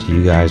 Thanks to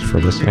you guys for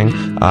listening.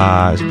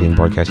 It's being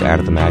broadcast out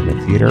of the Magnet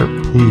Theater.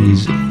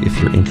 Please, if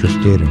you're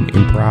interested in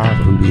improv,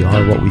 who we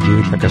are, what we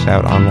do, check us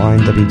out online,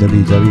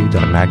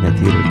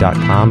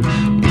 www.magnettheater.com.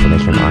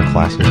 Information on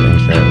classes and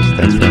shows.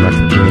 Thanks very much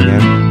for tuning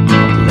in. See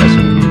you guys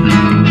soon.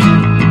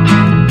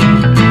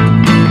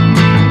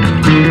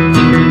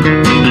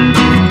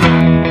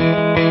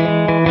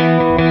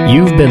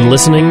 You've been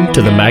listening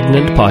to the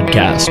Magnet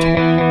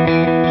Podcast.